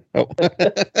make bread. Oh.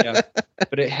 Yeah.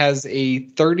 But it has a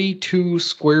 32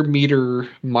 square meter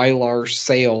mylar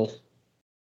sail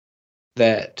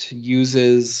that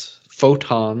uses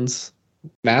photons,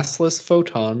 massless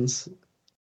photons,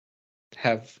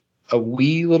 have a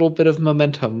wee little bit of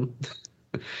momentum.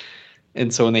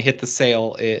 And so when they hit the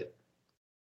sail, it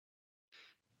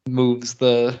moves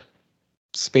the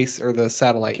space or the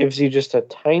satellite. Gives you just a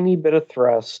tiny bit of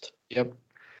thrust. Yep.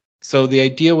 So the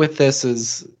idea with this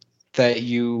is that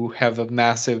you have a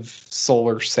massive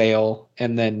solar sail,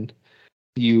 and then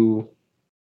you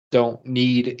don't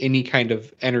need any kind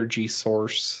of energy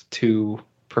source to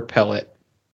propel it,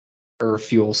 or a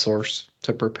fuel source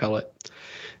to propel it.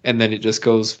 And then it just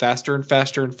goes faster and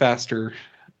faster and faster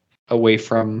away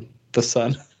from the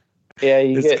sun. Yeah,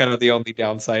 it's kind of the only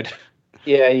downside.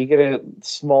 Yeah, you get a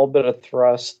small bit of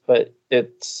thrust, but you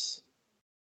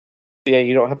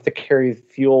don't have to carry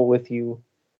fuel with you,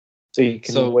 so you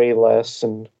can weigh less.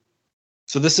 And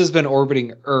so this has been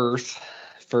orbiting Earth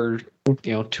for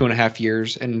 2.5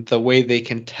 years, and the way they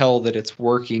can tell that it's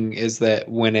working is that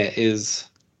when it is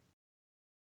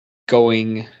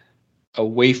going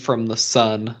away from the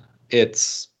sun,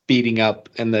 it's speeding up,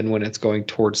 and then when it's going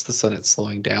towards the sun, it's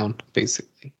slowing down,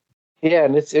 basically. Yeah,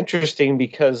 and it's interesting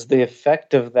because the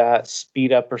effect of that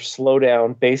speed up or slow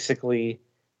down basically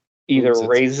either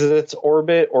raises its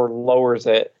orbit or lowers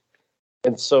it.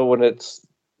 And so when it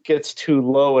gets too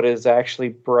low, it is actually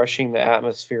brushing the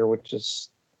atmosphere, which is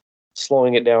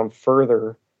slowing it down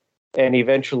further. And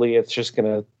eventually it's just going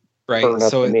to burn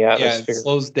up in the atmosphere. Yeah, it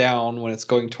slows down when it's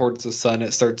going towards the sun.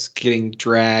 It starts getting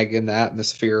drag in the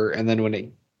atmosphere. And then when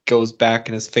it goes back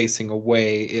and is facing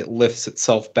away, it lifts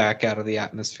itself back out of the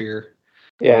atmosphere.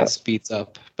 Yeah, it speeds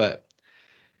up. But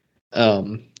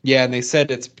and they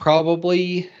said it's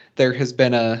probably there has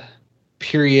been a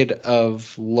period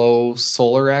of low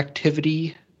solar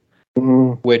activity,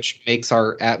 which makes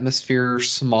our atmosphere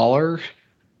smaller.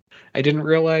 I didn't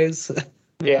realize.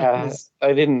 Yeah,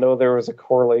 I didn't know there was a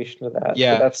correlation to that.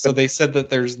 Yeah, so they said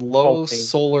that there's low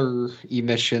solar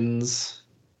emissions,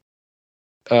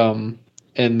 and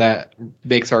that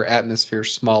makes our atmosphere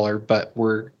smaller, but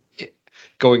we're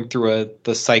going through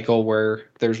the cycle where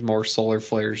there's more solar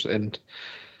flares and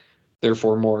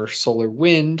therefore more solar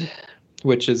wind,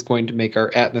 which is going to make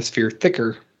our atmosphere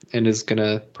thicker and is going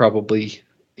to probably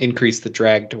increase the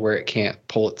drag to where it can't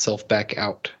pull itself back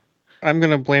out. I'm going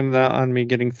to blame that on me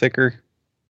getting thicker.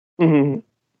 Mm-hmm.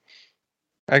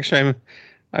 Actually,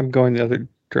 I'm going the other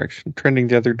direction, trending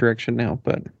the other direction now,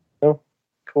 but... Oh,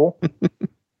 cool.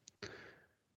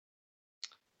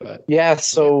 But yeah,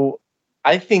 so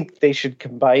I think they should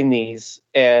combine these,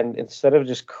 and instead of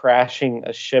just crashing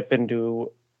a ship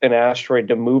into an asteroid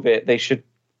to move it, they should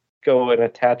go and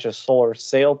attach a solar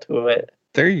sail to it.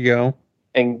 There you go.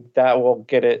 And that will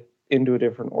get it into a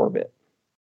different orbit.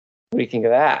 What do you think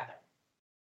of that?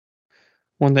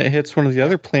 One that hits one of the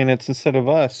other planets instead of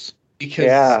us.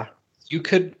 Because you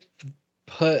could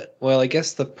put, well, I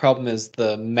guess the problem is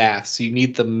the mass. You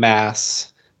need the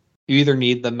mass. You either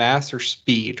need the mass or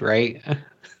speed, right?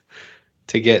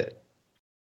 To get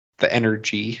the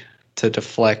energy to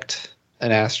deflect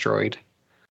an asteroid.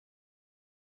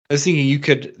 I was thinking you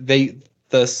could,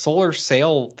 the solar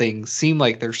sail things seem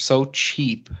like they're so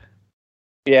cheap.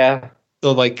 Yeah.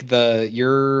 So like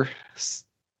your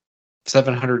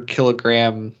 700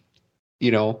 kilogram,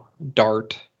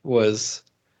 dart was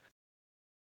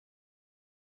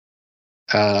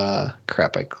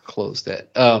crap, I closed it.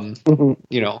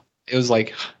 It was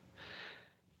like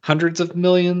hundreds of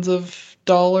millions of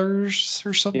dollars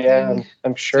or something. Yeah,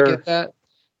 I'm sure. To get that.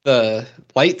 The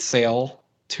light sail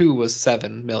 2 was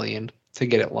 7 million to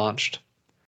get it launched.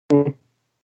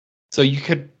 So you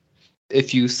could,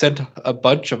 if you sent a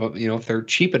bunch of them, if they're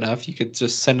cheap enough, you could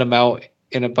just send them out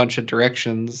in a bunch of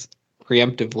directions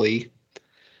preemptively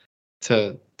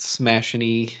to smash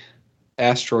any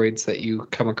asteroids that you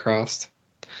come across.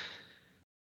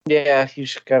 Yeah, you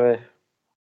just gotta.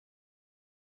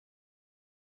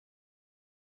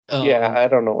 I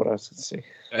don't know what I was gonna say.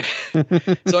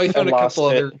 So I found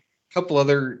a couple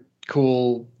other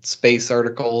cool space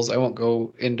articles. I won't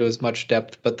go into as much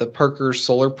depth, but the Parker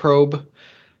Solar Probe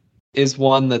is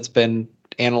one that's been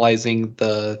analyzing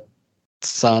the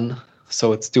sun.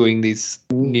 So it's doing these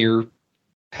near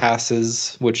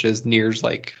passes, which is nears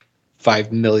like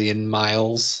 5 million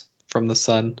miles from the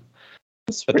sun.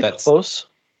 That's close.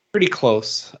 Pretty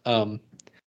close.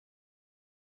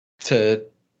 To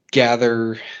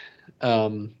gather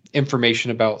information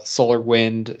about solar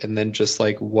wind and then just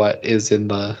like what is in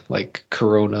the like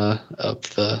corona of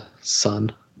the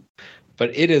sun.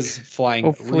 But it is flying.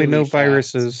 Hopefully really no fast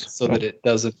viruses. So that it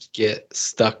doesn't get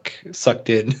sucked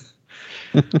in.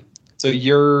 So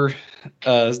your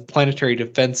planetary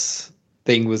defense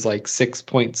thing was like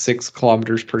 6.6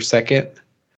 kilometers per second,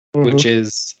 which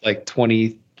is like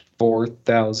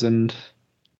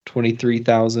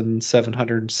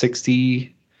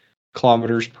 23,760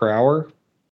 kilometers per hour.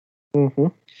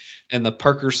 And the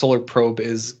Parker Solar Probe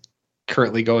is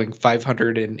currently going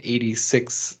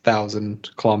 586,000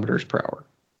 kilometers per hour.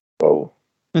 Whoa.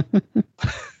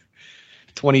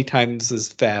 20 times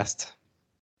as fast.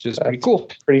 Just pretty cool.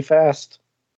 Pretty fast.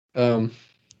 So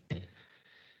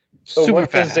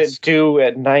what does it do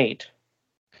at night?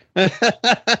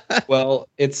 Well,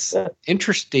 it's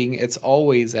interesting. It's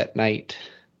always at night.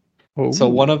 Oh. So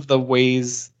one of the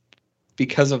ways,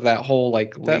 because of that whole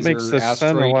like that laser makes the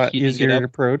sun a lot easier to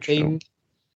approach thing,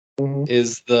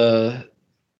 is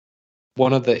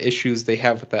one of the issues they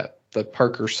have with the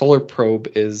Parker Solar Probe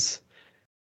is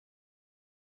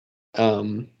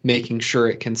making sure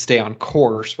it can stay on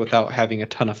course without having a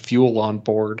ton of fuel on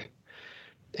board.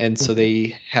 And so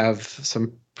they have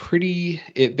some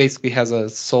it basically has a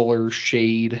solar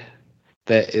shade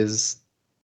that is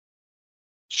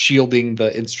shielding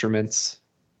the instruments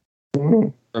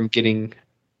from getting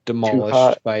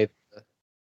demolished by the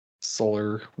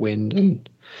solar wind and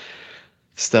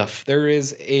stuff. There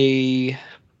is I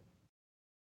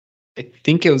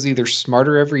think it was either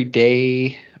Smarter Every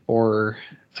Day or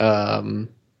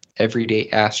Everyday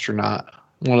Astronaut.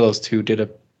 One of those two did a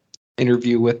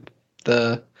interview with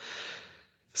the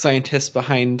scientists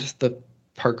behind the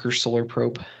Parker Solar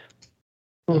Probe.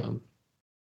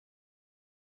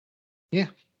 Yeah.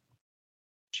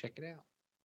 Check it out.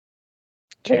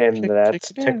 And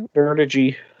that's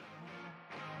technology.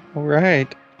 All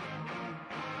right.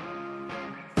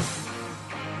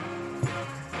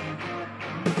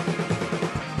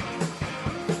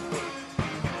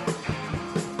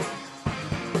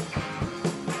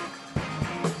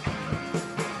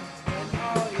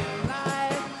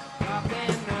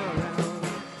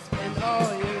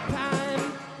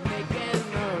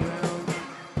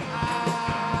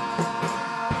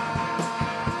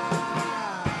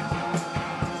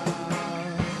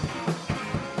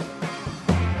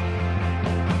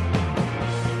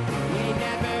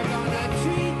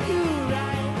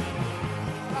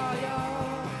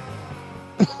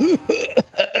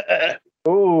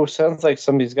 Oh, sounds like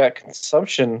somebody's got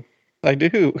consumption. I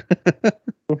do.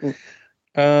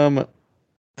 That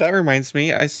reminds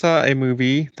me, I saw a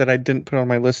movie that I didn't put on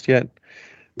my list yet.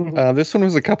 This one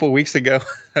was a couple weeks ago.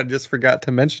 I just forgot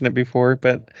to mention it before,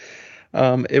 but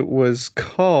it was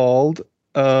called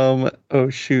oh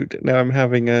shoot, now I'm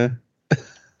having a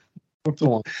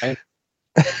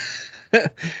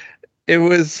it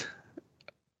was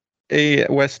a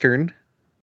Western.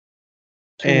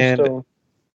 Tombstone. And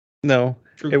no,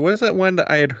 it wasn't one that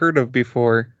I had heard of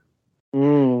before.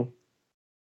 But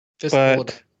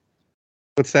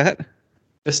what's that?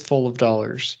 Fistful of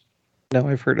Dollars. No,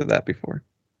 I've heard of that before.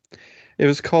 It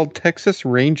was called Texas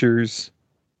Rangers.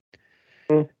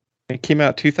 It came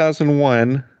out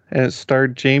 2001, and it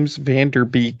starred James Van Der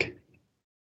Beek.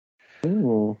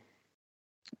 Ooh.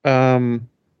 It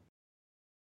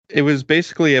was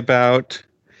basically about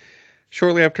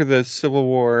shortly after the Civil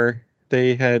War,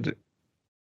 they had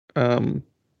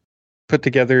put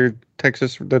together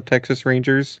the Texas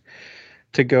Rangers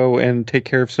to go and take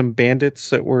care of some bandits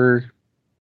that were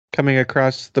coming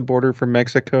across the border from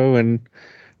Mexico and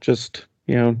just,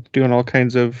 doing all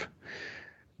kinds of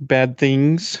bad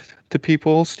things to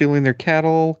people, stealing their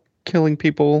cattle, killing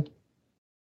people.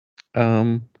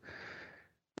 Riding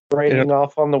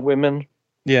off on the women.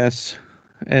 Yes,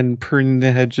 and pruning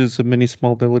the hedges of many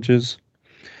small villages.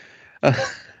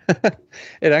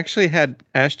 It actually had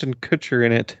Ashton Kutcher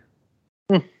in it.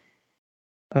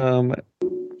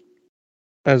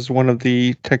 As one of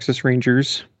the Texas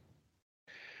Rangers.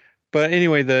 But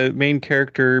anyway, the main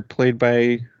character played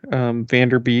by Van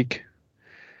Der Beek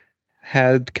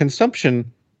had consumption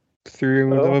through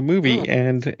the movie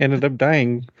and ended up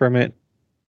dying from it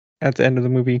at the end of the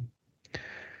movie.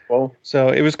 Well, so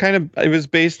it was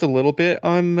based a little bit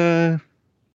on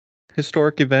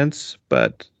historic events,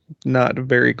 but not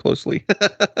very closely.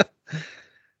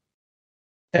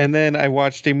 And then I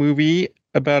watched a movie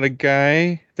about a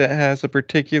guy that has a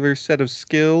particular set of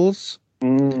skills.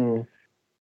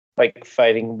 Like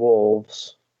fighting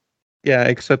wolves. Yeah,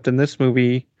 except in this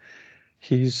movie,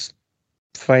 he's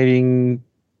fighting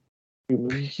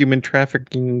human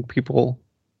trafficking people.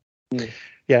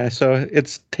 Yeah, so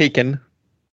it's Taken.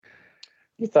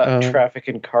 You thought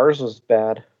trafficking cars was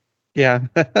bad. Yeah.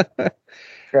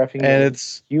 Trafficking and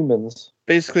it's humans.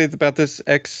 Basically, it's about this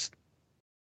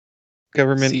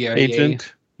ex-government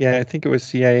agent. Yeah, I think it was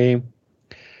CIA,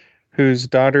 whose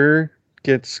daughter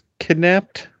gets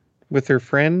kidnapped with her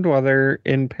friend while they're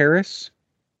in Paris.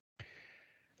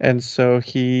 And so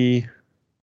he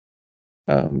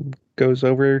goes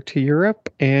over to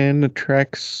Europe and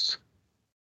tracks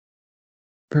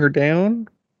her down,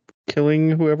 killing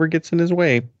whoever gets in his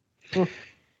way.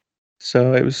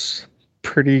 So it was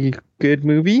pretty good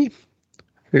movie.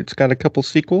 It's got a couple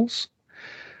sequels.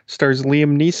 Stars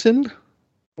Liam Neeson.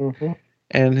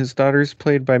 And his daughter's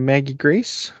played by Maggie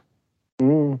Grace.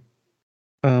 Who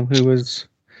was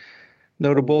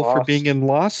notable for being in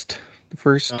Lost, the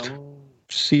first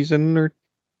season or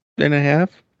and a half,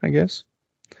 I guess.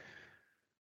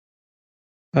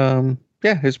 Yeah,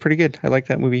 it was pretty good. I like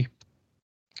that movie.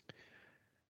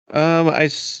 I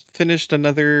finished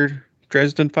another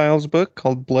Dresden Files book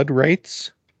called Blood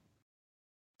Rites.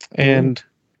 And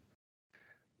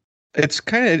it's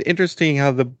kind of interesting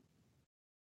how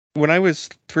when I was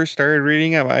first started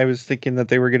reading them, I was thinking that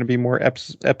they were going to be more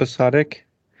episodic,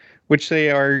 which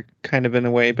they are kind of in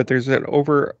a way, but there's an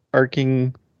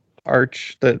overarching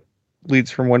arch that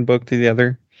leads from one book to the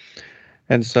other.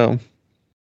 And so,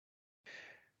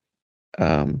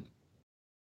 yeah,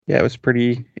 it was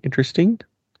pretty interesting.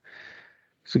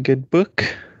 It's a good book.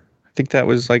 I think that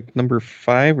was like number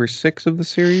 5 or 6 of the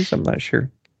series. I'm not sure.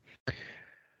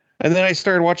 And then I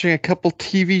started watching a couple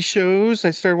TV shows. I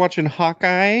started watching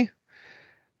Hawkeye.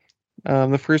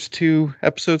 The first 2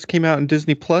 episodes came out in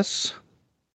Disney Plus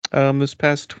this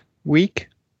past week.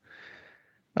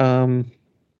 And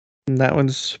that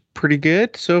one's pretty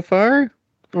good so far.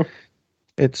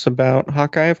 It's about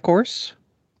Hawkeye, of course.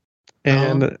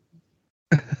 And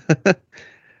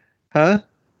huh?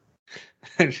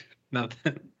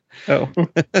 Nothing. Oh.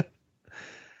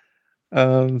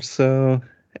 So,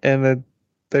 and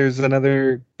there's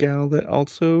another gal that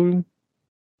also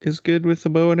is good with the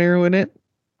bow and arrow in it.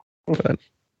 But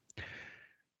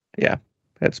yeah,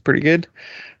 that's pretty good.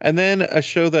 And then a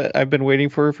show that I've been waiting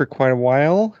for quite a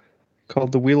while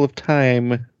called The Wheel of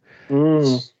Time.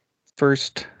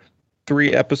 First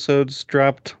 3 episodes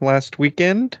dropped last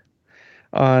weekend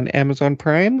on Amazon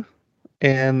Prime,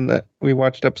 and we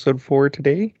watched episode 4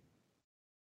 today.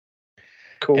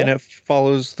 Cool. And it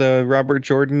follows the Robert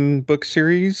Jordan book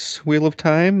series, Wheel of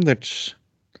Time, that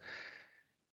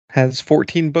has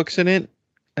 14 books in it,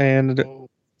 and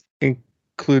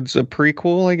includes a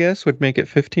prequel, I guess, would make it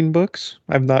 15 books.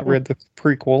 I've not read the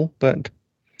prequel, but...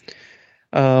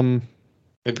 Have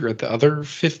you read the other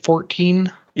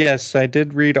 14? Yes, I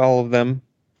did read all of them.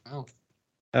 Oh.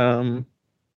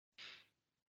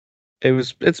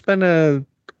 It's been a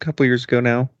couple years ago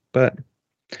now, but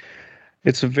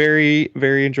it's a very,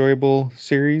 very enjoyable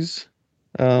series.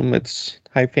 It's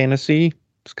high fantasy.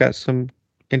 It's got some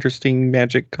interesting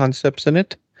magic concepts in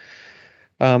it.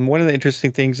 One of the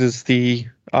interesting things is the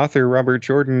author, Robert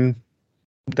Jordan,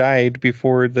 died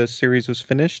before the series was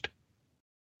finished.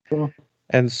 Oh.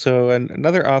 And so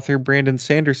another author, Brandon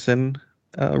Sanderson,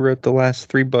 wrote the last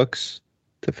 3 books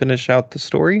to finish out the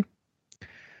story.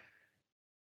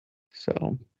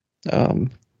 So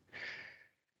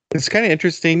it's kind of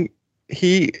interesting.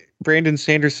 Brandon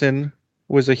Sanderson,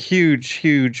 was a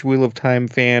huge Wheel of Time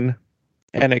fan,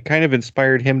 and it kind of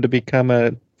inspired him to become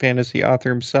a fantasy author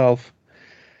himself.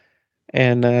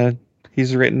 And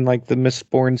he's written like the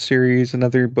Mistborn series and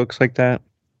other books like that.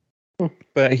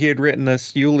 But he had written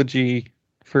this eulogy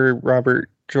for Robert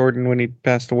Jordan when he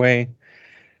passed away.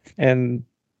 And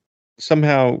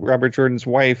somehow Robert Jordan's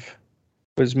wife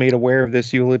was made aware of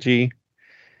this eulogy.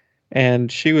 And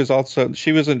she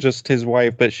wasn't just his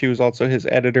wife, but she was also his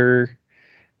editor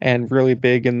and really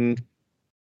big in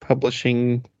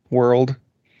publishing world.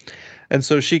 And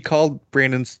so she called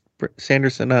Brandon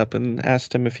Sanderson up and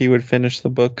asked him if he would finish the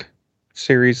book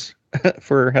series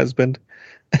for her husband.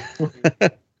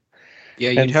 Yeah,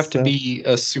 you'd have to be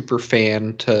a super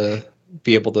fan to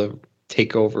be able to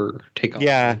take on.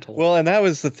 Yeah, well, and that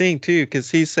was the thing too,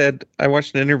 because he said, I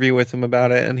watched an interview with him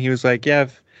about it, and he was like, yeah,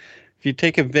 if you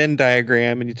take a Venn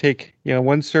diagram and you take,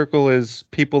 one circle is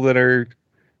people that are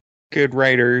good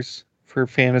writers for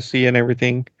fantasy and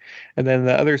everything, and then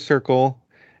the other circle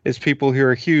is people who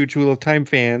are huge Wheel of Time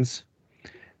fans,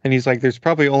 and he's like, there's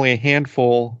probably only a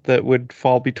handful that would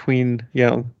fall between,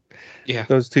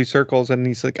 those 2 circles, and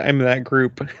he's like, I'm in that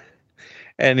group.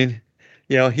 And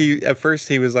he at first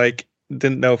he was like,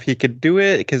 didn't know if he could do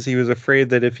it because he was afraid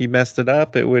that if he messed it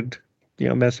up, it would,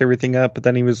 mess everything up. But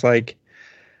then he was like,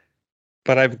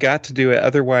 but I've got to do it,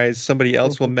 otherwise somebody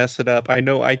else will mess it up. I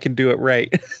know I can do it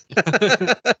right.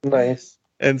 Nice.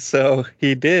 And so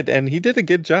he did, and he did a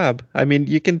good job. I mean,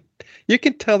 you can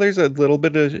tell there's a little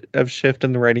bit of shift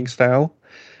in the writing style,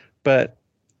 but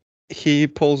he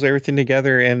pulls everything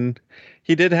together. And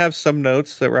he did have some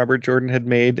notes that Robert Jordan had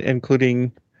made,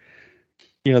 including,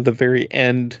 the very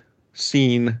end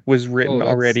scene was written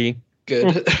already.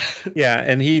 Good. Yeah,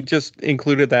 and he just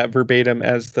included that verbatim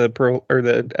as the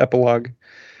epilogue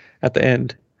at the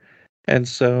end. And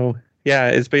so, yeah,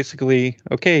 it's basically,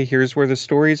 okay, here's where the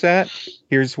story's at.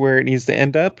 Here's where it needs to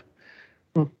end up.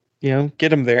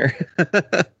 Get him there.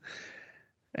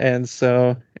 And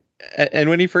so, and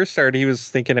when he first started, he was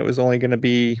thinking it was only going to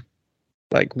be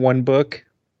like 1 book,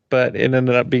 but it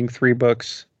ended up being 3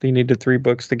 books. He needed 3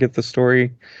 books to get the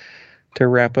story to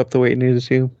wrap up the way it needed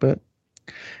to. But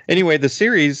anyway, the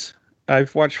series,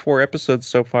 I've watched 4 episodes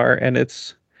so far, and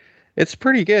it's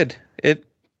pretty good. It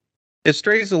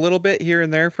strays a little bit here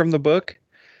and there from the book,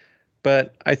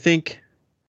 but I think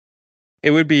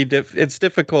it would be it's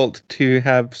difficult to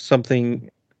have something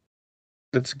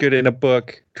that's good in a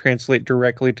book translate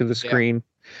directly to the screen.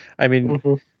 Yeah. I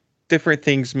mean, different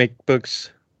things make books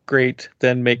great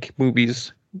than make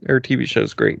movies or TV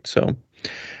shows great. So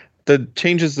the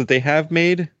changes that they have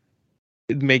made,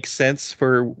 it makes sense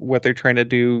for what they're trying to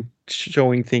do,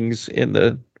 showing things in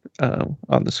the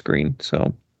on the screen.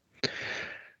 So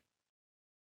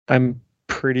I'm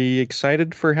pretty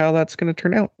excited for how that's going to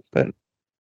turn out, but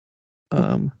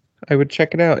I would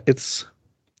check it out. It's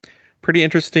pretty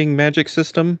interesting magic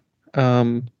system.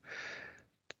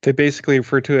 They basically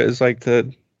refer to it as like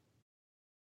the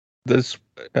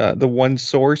one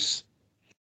source,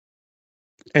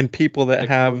 and people that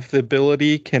have the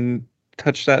ability can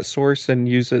touch that source and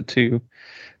use it to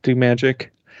do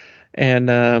magic. And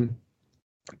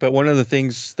but one of the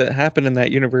things that happen in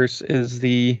that universe is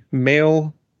the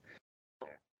male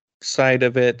side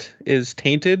of it is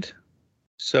tainted.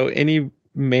 So any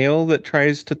male that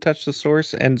tries to touch the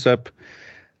source ends up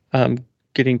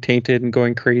getting tainted and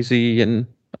going crazy and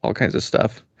all kinds of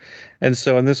stuff. And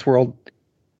so in this world,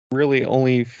 really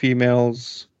only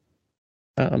females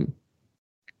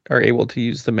are able to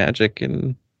use the magic.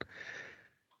 And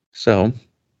so,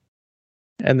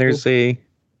 and there's the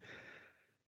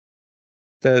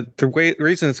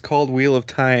reason it's called Wheel of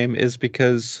Time is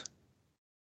because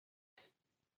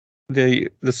the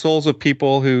souls of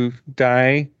people who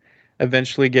die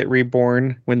eventually get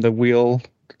reborn when the wheel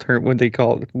when they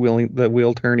call it the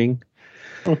wheel turning.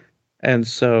 And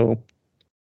so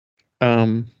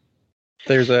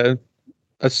there's a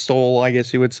soul, I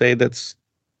guess you would say, that's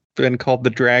been called the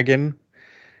dragon,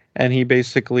 and he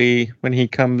basically, when he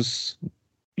comes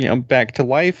back to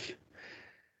life,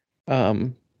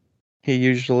 he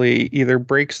usually either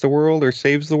breaks the world or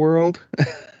saves the world.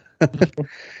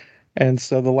 And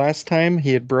so the last time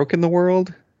he had broken the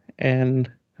world, and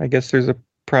I guess there's a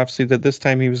prophecy that this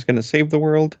time he was going to save the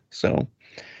world. So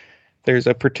there's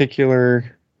a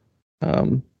particular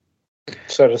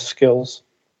set of skills.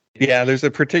 Yeah, there's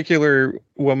a particular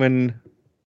woman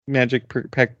magic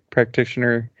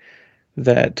practitioner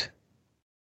that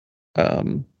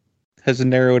has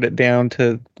narrowed it down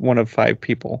to one of 5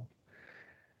 people,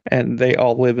 and they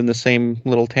all live in the same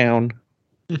little town.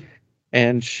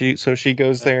 And she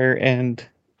goes there and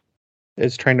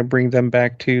is trying to bring them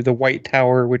back to the White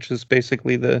Tower, which is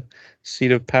basically the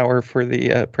seat of power for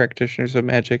the practitioners of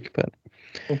magic. But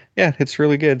yeah, it's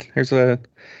really good.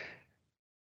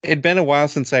 It'd been a while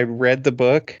since I read the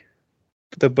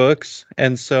books,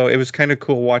 and so it was kind of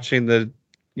cool watching the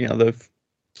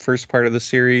first part of the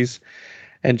series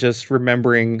and just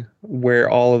remembering where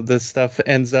all of this stuff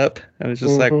ends up. And it's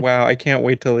just like, wow, I can't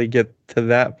wait till they get to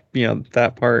that,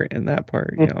 that part and that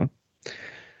part,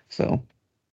 So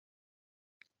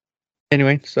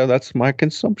anyway, so that's my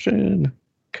consumption.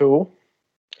 Cool.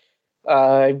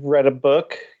 I read a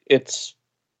book. It's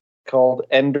called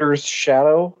Ender's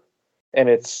Shadow, and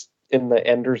it's in the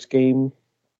Ender's Game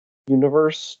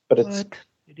universe, but it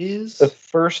is the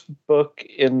first book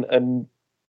in a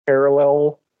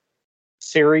parallel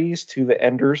series to the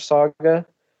Ender Saga.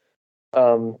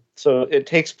 So it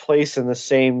takes place in the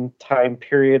same time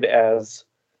period as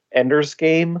Ender's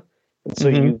Game, and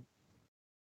so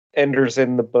Ender's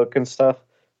in the book and stuff.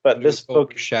 But this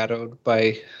book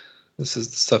this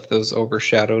is the stuff that was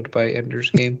overshadowed by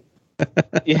Ender's Game.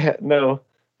 Yeah, no,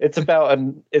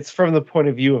 it's from the point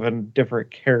of view of a different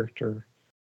character.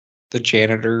 The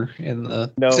janitor in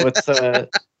the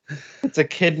it's a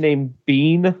kid named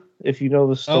Bean, if you know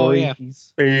the story. Oh, yeah.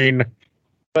 He's Bean.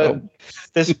 But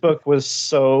this book was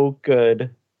so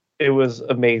good. It was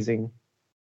amazing.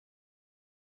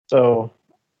 So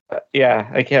yeah,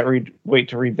 I can't wait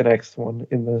to read the next one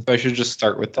in the I should just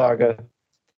start with saga.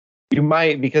 You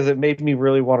might, because it made me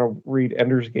really want to read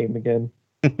Ender's Game again.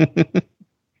 You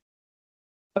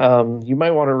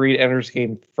might want to read Ender's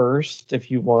Game first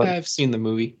if you want. I've seen the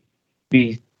movie.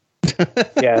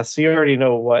 Yeah, so you already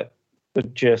know what the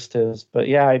gist is. But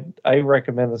yeah, I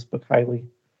recommend this book highly.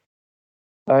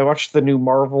 I watched the new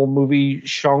Marvel movie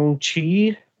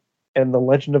Shang-Chi and the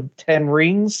Legend of 10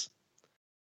 Rings.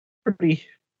 Pretty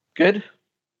good. Is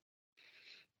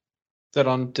that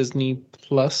on Disney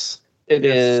Plus? It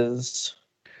is.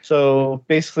 So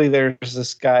basically there's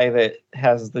this guy that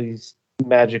has these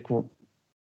magic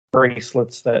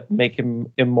bracelets that make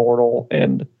him immortal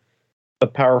and a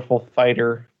powerful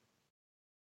fighter.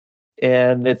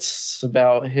 And it's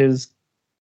about his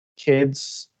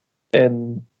kids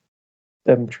and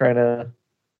them trying to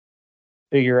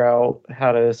figure out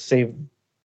how to save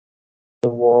the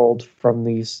world from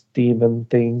these demon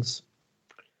things.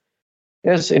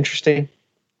 Yeah, it's interesting.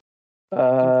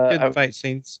 Good fight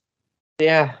scenes.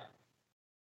 Yeah.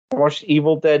 I watched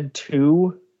Evil Dead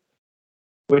 2,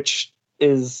 which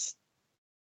is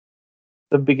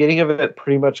the beginning of it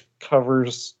pretty much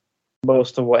covers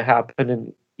most of what happened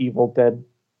in Evil Dead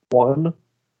 1,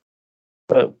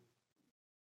 but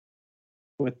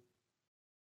with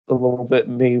a little bit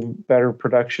maybe better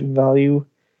production value,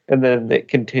 and then it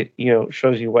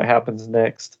shows you what happens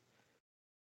next.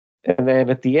 And then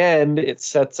at the end, it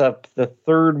sets up the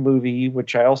third movie,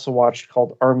 which I also watched,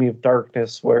 called Army of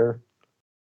Darkness, where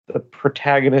the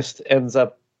protagonist ends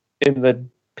up in the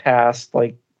past,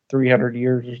 like 300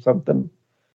 years or something.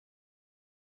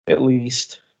 At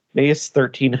least. Maybe it's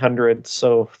 1300,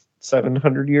 so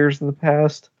 700 years in the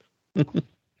past.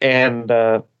 And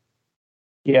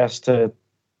he has to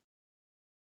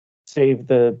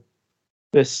save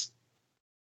these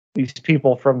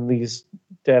people from these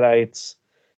deadites,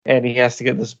 and he has to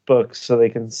get this book so they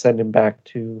can send him back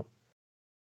to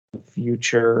the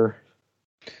future.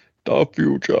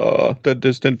 The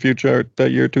distant future,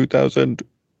 the year 2000.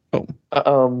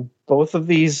 Both of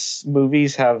these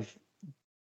movies have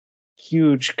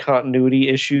huge continuity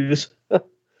issues.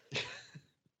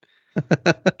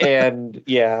 And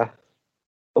yeah,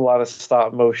 a lot of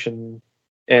stop motion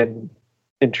and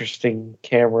interesting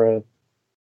camera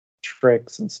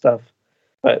tricks and stuff.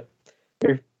 But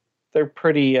they're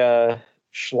pretty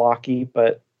schlocky,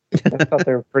 but I thought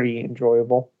they were pretty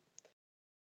enjoyable.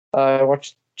 I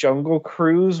watched Jungle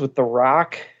Cruise with The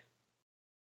Rock,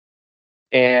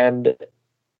 and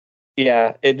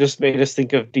yeah, it just made us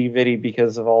think of DVD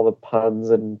because of all the puns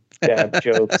and dad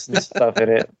jokes and stuff in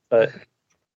it. But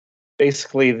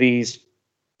basically, these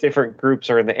different groups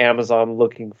are in the Amazon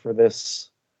looking for this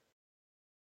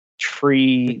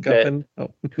tree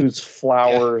whose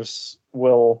flowers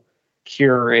will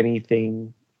cure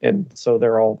anything, and so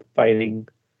they're all fighting,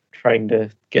 trying to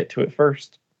get to it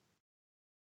first.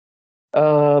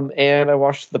 And I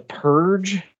watched The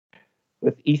Purge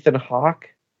with Ethan Hawke.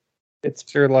 Is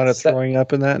there a lot of throwing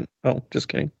up in that? Oh, just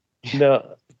kidding.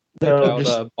 No,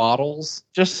 About bottles.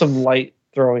 Just some light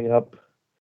throwing up.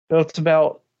 No, it's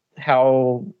about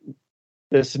how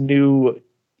this new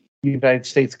United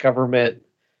States government,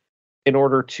 in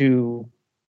order to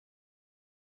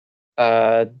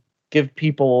give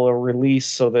people a release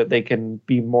so that they can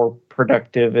be more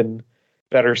productive and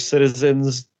better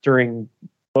citizens during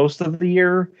most of the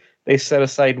year, they set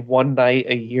aside one night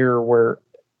a year where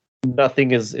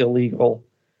nothing is illegal.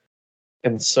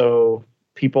 And so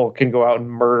people can go out and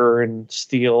murder and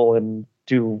steal and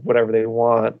do whatever they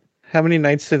want. How many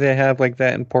nights do they have like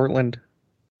that in Portland?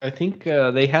 I think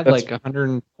they had like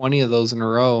 120 of those in a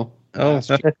row. Oh,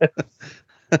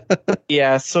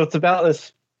 yeah. So it's about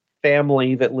this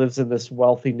family that lives in this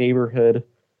wealthy neighborhood,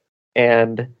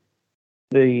 and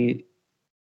the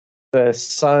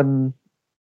son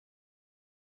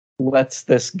lets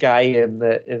this guy in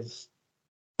that is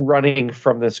running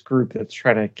from this group that's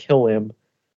trying to kill him,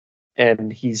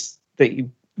 and he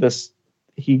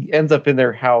ends up in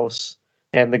their house,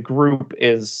 and the group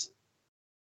is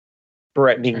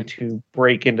threatening to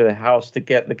break into the house to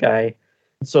get the guy.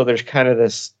 So there's kind of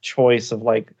this choice of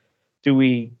like, do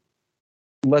we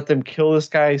let them kill this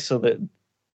guy so that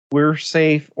we're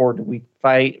safe, or do we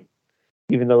fight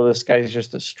even though this guy's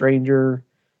just a stranger?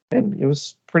 And it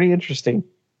was pretty interesting.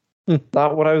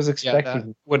 Not what I was expecting. Yeah,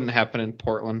 that wouldn't happen in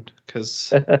Portland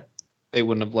because they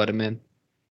wouldn't have let him in.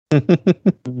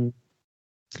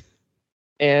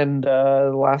 And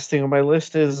the last thing on my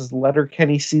list is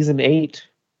Letterkenny season 8.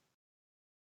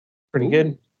 Pretty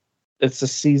good. It's a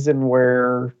season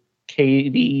where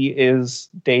Katie is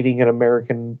dating an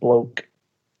American bloke.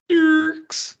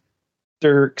 Dirks.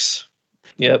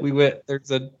 Yep. We went.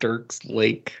 There's a Dirks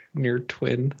Lake near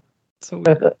Twin, so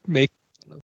we make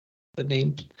fun of the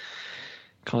name,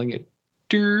 calling it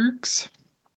Dirks.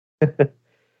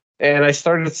 And I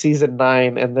started season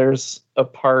 9, and there's a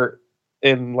part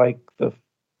in like the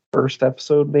first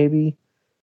episode, maybe,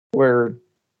 where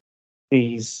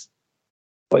these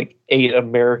like 8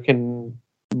 American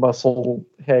muscle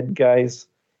head guys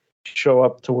show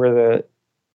up to where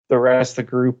the rest of the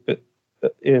group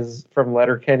is from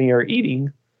Letterkenny are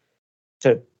eating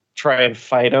to try and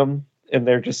fight them, and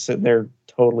they're just sitting there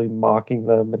totally mocking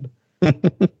them, and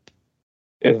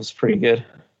it was pretty good.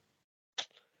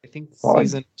 I think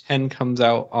season 10 comes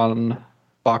out on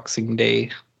Boxing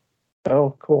Day.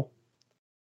 Oh, cool.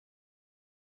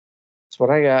 That's what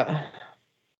I got.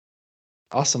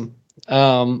 Awesome.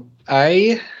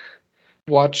 I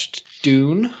watched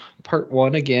Dune Part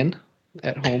 1 again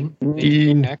at home.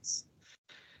 Max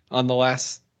on the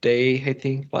last day, I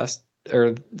think,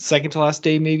 second to last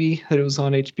day maybe, that it was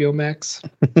on HBO Max.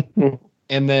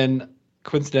 And then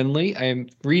coincidentally, I am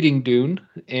reading Dune,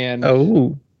 and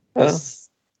this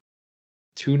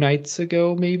 2 nights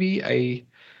ago maybe I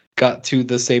got to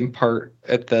the same part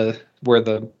at where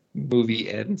the movie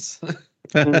ends.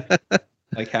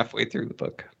 Like halfway through the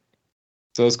book.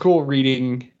 So it's cool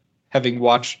reading, having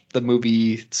watched the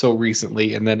movie so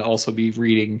recently, and then also be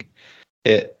reading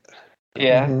it.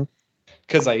 Yeah.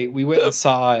 Because we went and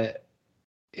saw it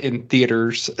in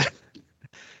theaters.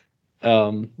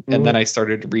 And then I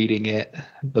started reading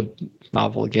the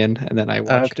novel again, and then I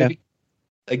watched it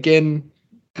again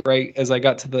right as I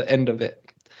got to the end of it.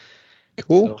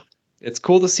 Cool. So it's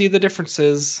cool to see the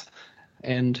differences,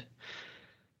 and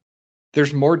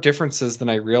there's more differences than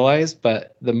I realized,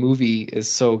 but the movie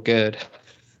is so good.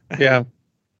 Yeah.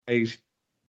 I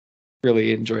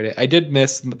really enjoyed it. I did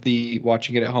miss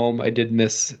watching it at home. I did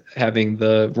miss having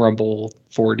the Rumble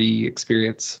 4D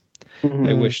experience.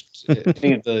 I wished you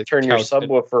turn your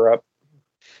subwoofer up.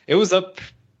 It was up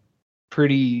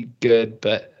pretty good,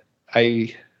 but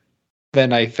I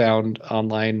found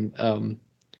online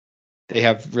they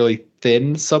have really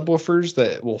thin subwoofers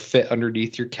that will fit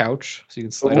underneath your couch, so you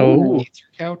can slide underneath your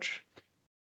couch.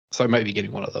 So I might be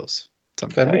getting one of those.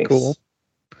 That'd be cool.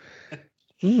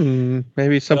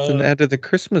 Maybe something to add to the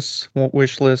Christmas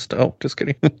wish list. Oh, just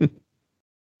kidding.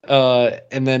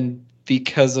 And then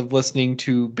because of listening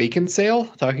to Bacon Sale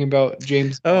talking about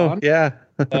James Bond, I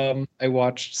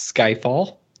watched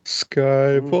Skyfall.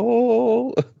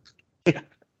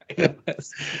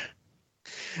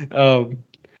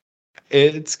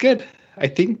 It's good. I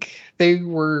think they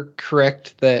were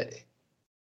correct that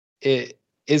it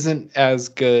isn't as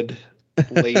good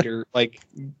later. Like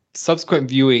subsequent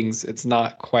viewings, it's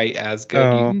not quite as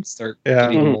good. You can start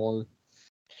getting more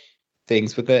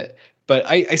things with it. But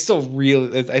I still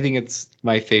I think it's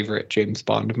my favorite James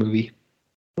Bond movie.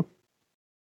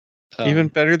 Even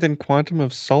better than Quantum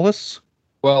of Solace?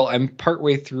 Well, I'm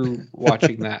partway through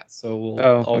watching that, so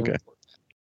I'll okay.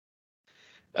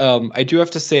 I do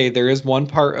have to say there is one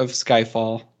part of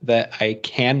Skyfall that I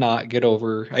cannot get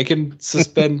over. I can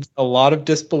suspend a lot of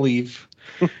disbelief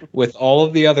with all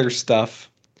of the other stuff.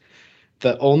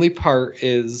 The only part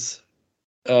is,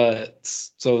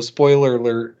 so spoiler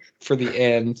alert for the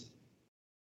end.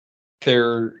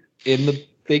 They're in the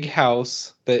big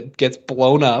house that gets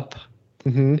blown up.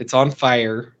 Mm-hmm. It's on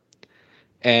fire,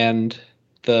 and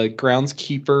the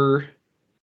groundskeeper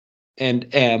and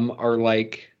M are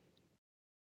like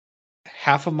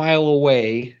half a mile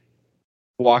away,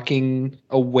 walking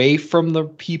away from the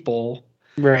people,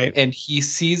 Right. and he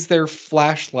sees their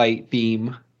flashlight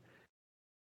beam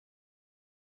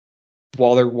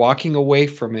while they're walking away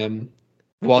from him,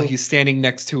 while he's standing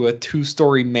next to a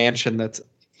 2-story mansion that's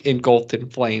engulfed in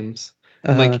flames.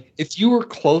 I'm like, if you were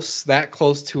that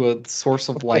close to a source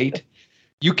of light,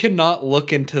 you cannot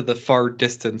look into the far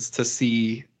distance to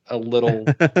see a little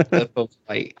blip of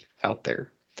light out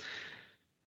there.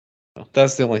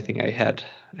 That's the only thing I have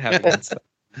against that.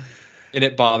 And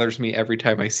it bothers me every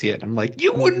time I see it. I'm like,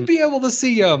 you wouldn't be able to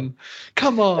see him.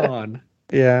 Come on.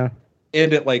 Yeah.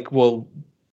 And it like will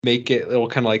make it'll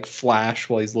kind of like flash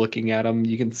while he's looking at him.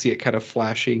 You can see it kind of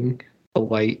flashing the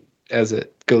light as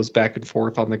it goes back and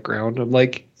forth on the ground. I'm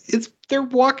like, they're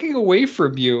walking away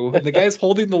from you. And the guy's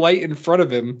holding the light in front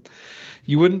of him.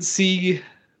 You wouldn't see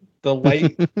the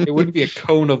light. It wouldn't be a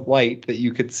cone of light that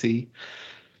you could see.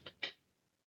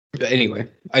 But anyway,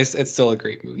 it's still a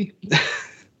great movie.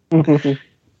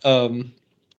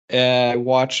 I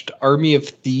watched Army of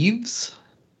Thieves,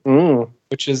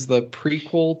 which is the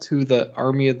prequel to the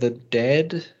Army of the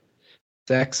Dead,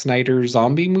 Zack Snyder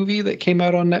zombie movie that came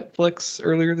out on Netflix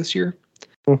earlier this year.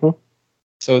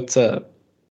 So it's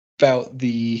about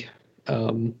the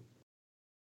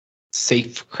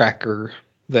safe cracker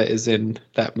that is in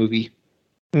that movie.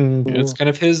 And it's kind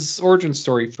of his origin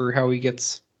story for how he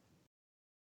gets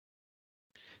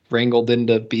wrangled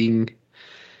into being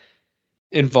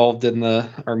involved in the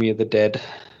Army of the Dead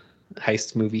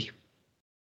heist movie.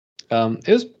 It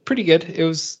was pretty good.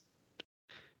 It's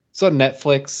on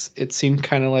Netflix. It seemed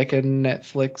kind of like a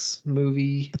Netflix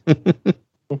movie.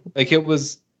 Like it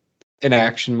was an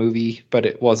action movie, but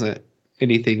it wasn't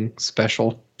anything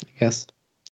special, I guess.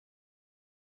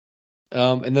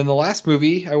 And then the last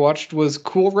movie I watched was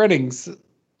Cool Runnings.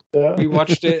 We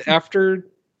watched it after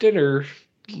dinner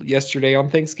yesterday on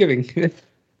Thanksgiving.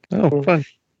 Oh, fun.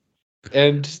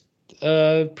 And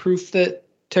proof that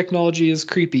technology is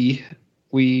creepy.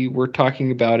 We were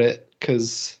talking about it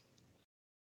because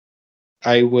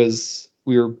we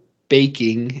were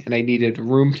baking and I needed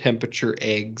room temperature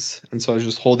eggs. And so I was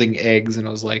just holding eggs and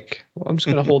I was like, well, I'm just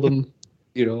going to hold them,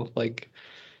 like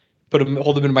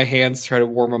hold them in my hands, try to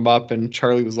warm them up. And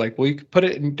Charlie was like, well, you could put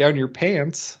it down your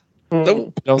pants.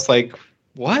 And I was like,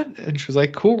 what? And she was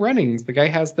like, Cool Runnings. The guy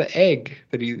has the egg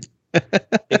that he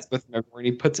gets with him everywhere and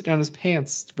he puts it down his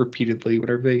pants repeatedly,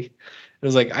 whatever I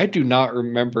was like, I do not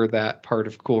remember that part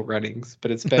of Cool Runnings,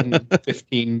 but it's been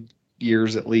 15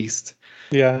 years at least.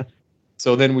 Yeah.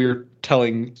 So then we were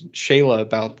telling Shayla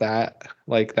about that,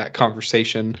 like that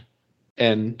conversation,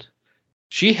 and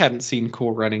she hadn't seen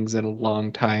Cool Runnings in a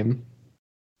long time.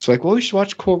 So like, well, we should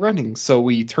watch Cool Runnings. So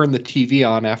we turned the TV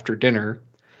on after dinner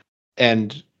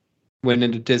and went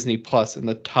into Disney Plus, and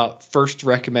the first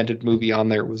recommended movie on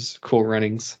there was Cool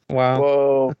Runnings. Wow.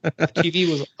 Whoa. The TV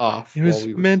was off. It was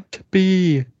meant to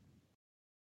be.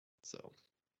 So,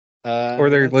 or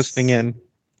they're listening in.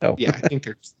 Oh, yeah, I think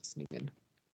they're just listening in.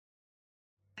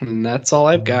 And that's all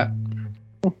I've got.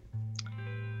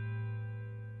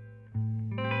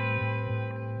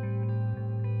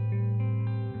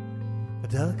 A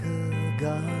darker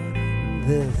garden,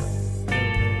 this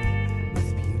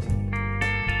with beauty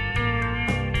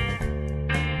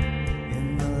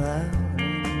in the louring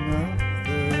of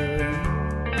the rain.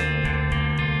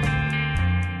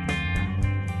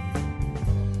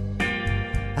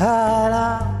 I'd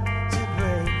like to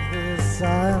break the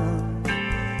silence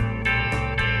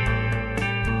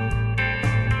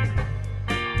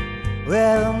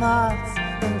where the moths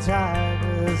and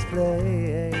tigers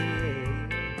play.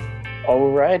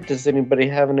 All right. Does anybody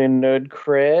have any nerd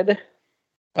cred?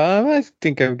 I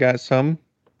think I've got some.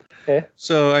 Okay.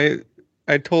 So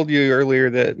I told you earlier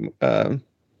that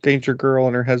Danger Girl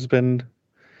and her husband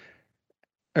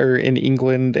are in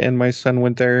England, and my son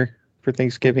went there for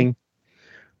Thanksgiving.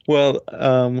 Well,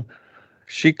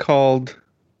 she called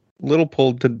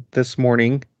Littlepold this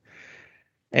morning,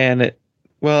 and it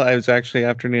was actually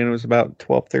afternoon. It was about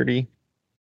 12:30,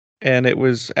 and it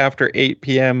was after 8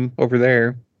 p.m. over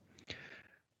there.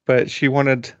 But she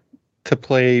wanted to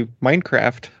play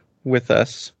Minecraft with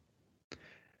us.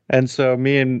 And so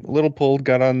me and Little Pole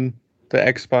got on the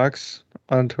Xbox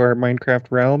onto our Minecraft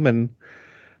realm, and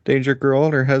Danger Girl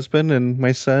and her husband and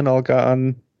my son all got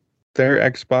on their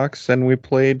Xbox, and we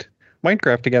played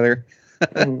Minecraft together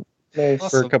Nice.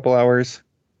 for a couple hours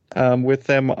with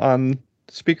them on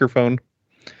speakerphone.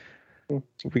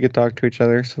 So we could talk to each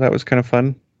other, so that was kind of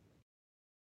fun.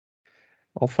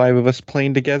 All 5 of us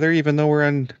playing together, even though we're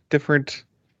on different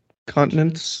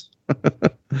continents.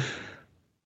 The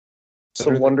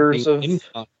wonders of...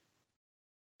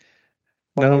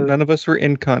 No, none of us were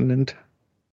incontinent.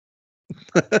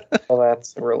 Well,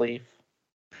 that's a relief.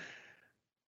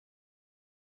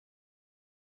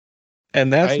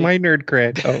 And that's my nerd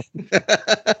cred.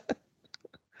 Oh.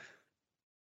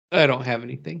 I don't have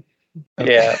anything.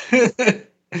 Yeah.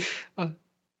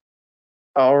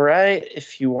 All right.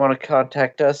 If you want to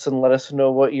contact us and let us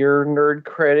know what your nerd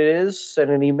credit is,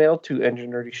 send an email to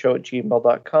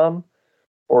enginernerdyshow@gmail.com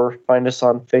or find us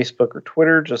on Facebook or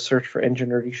Twitter. Just search for Engine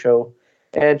Nerdy Show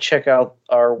and check out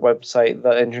our website,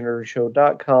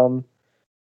 theengineerdyshow.com.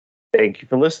 Thank you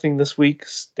for listening this week.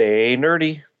 Stay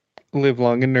nerdy. Live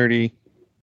long and nerdy.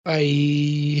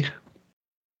 Bye.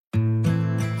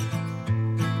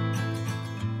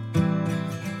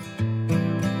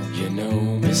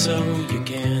 So you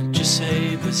can't just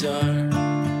say bizarre.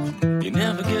 You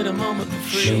never get a moment for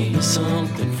free. Show me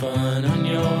something fun on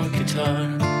your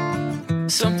guitar.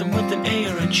 Something with an A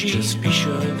or a G. Just be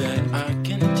sure that I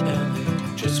can tell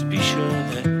it. Just be sure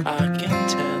that I can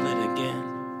tell it again.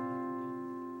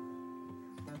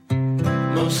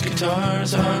 Most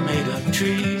guitars are made of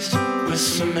trees, with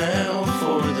some L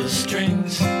for the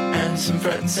strings, and some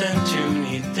frets and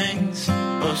tuney things.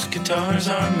 Most guitars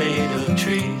are made of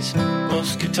trees.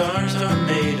 Most guitars are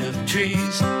made of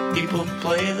trees. People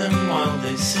play them while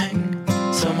they sing.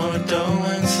 Some are dull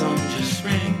and some just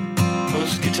ring.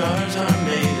 Most guitars are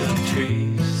made of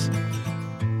trees.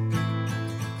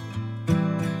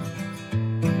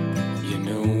 You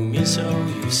know me so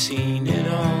you've seen it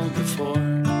all before.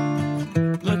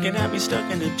 Looking at me stuck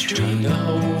in a tree, trying to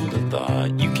hold a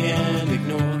thought you can't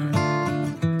ignore.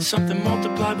 Something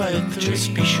multiplied by a 3.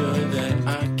 Just be sure that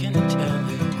I can tell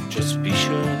it. Just be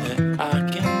sure that I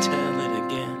can tell it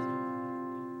again.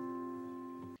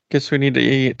 Guess we need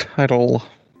a title.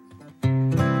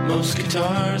 Most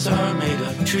guitars are made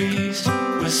of trees,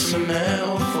 with some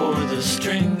L for the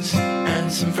strings,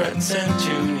 and some frets and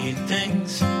tuney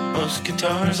things. Most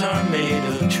guitars are made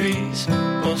of trees.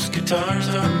 Most guitars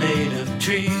are made of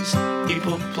trees.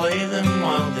 People play them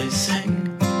while they sing.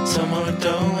 Some are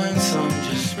dull and some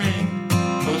just ring.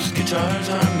 Most guitars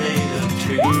are made of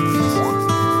trees.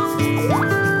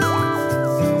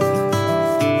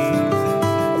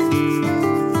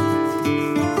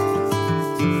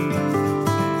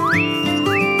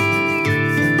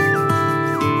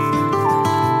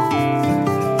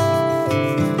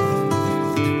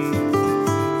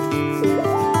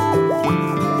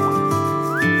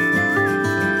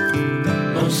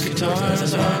 Most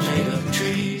guitars are made of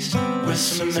trees, with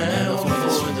some L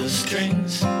for the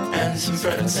strings, and some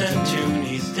frets and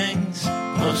tuney things.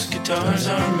 Most guitars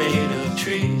are made of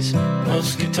trees.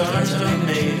 Most guitars are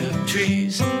made of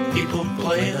trees. People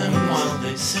play them while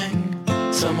they sing.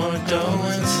 Some are dull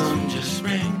and some just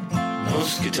ring.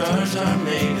 Most guitars are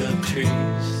made of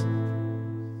trees.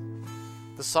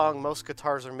 The song Most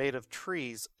Guitars Are Made of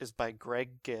Trees is by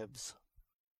Greg Gibbs.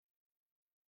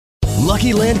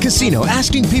 Lucky Land Casino,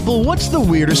 asking people, what's the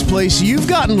weirdest place you've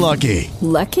gotten lucky?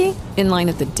 Lucky? In line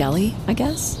at the deli, I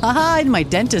guess? Aha, in my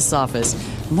dentist's office.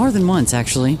 More than once,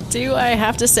 actually. Do I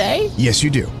have to say? Yes, you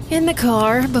do. In the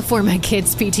car before my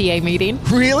kids' PTA meeting.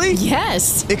 Really?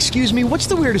 Yes. Excuse me, what's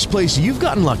the weirdest place you've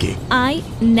gotten lucky? I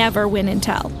never win and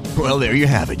tell. Well, there you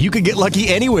have it. You can get lucky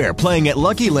anywhere, playing at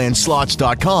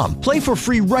LuckyLandSlots.com. Play for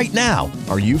free right now.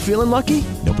 Are you feeling lucky?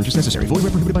 No purchase necessary. Void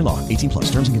where prohibited by law. 18+.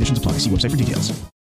 Terms and conditions apply. See website for details.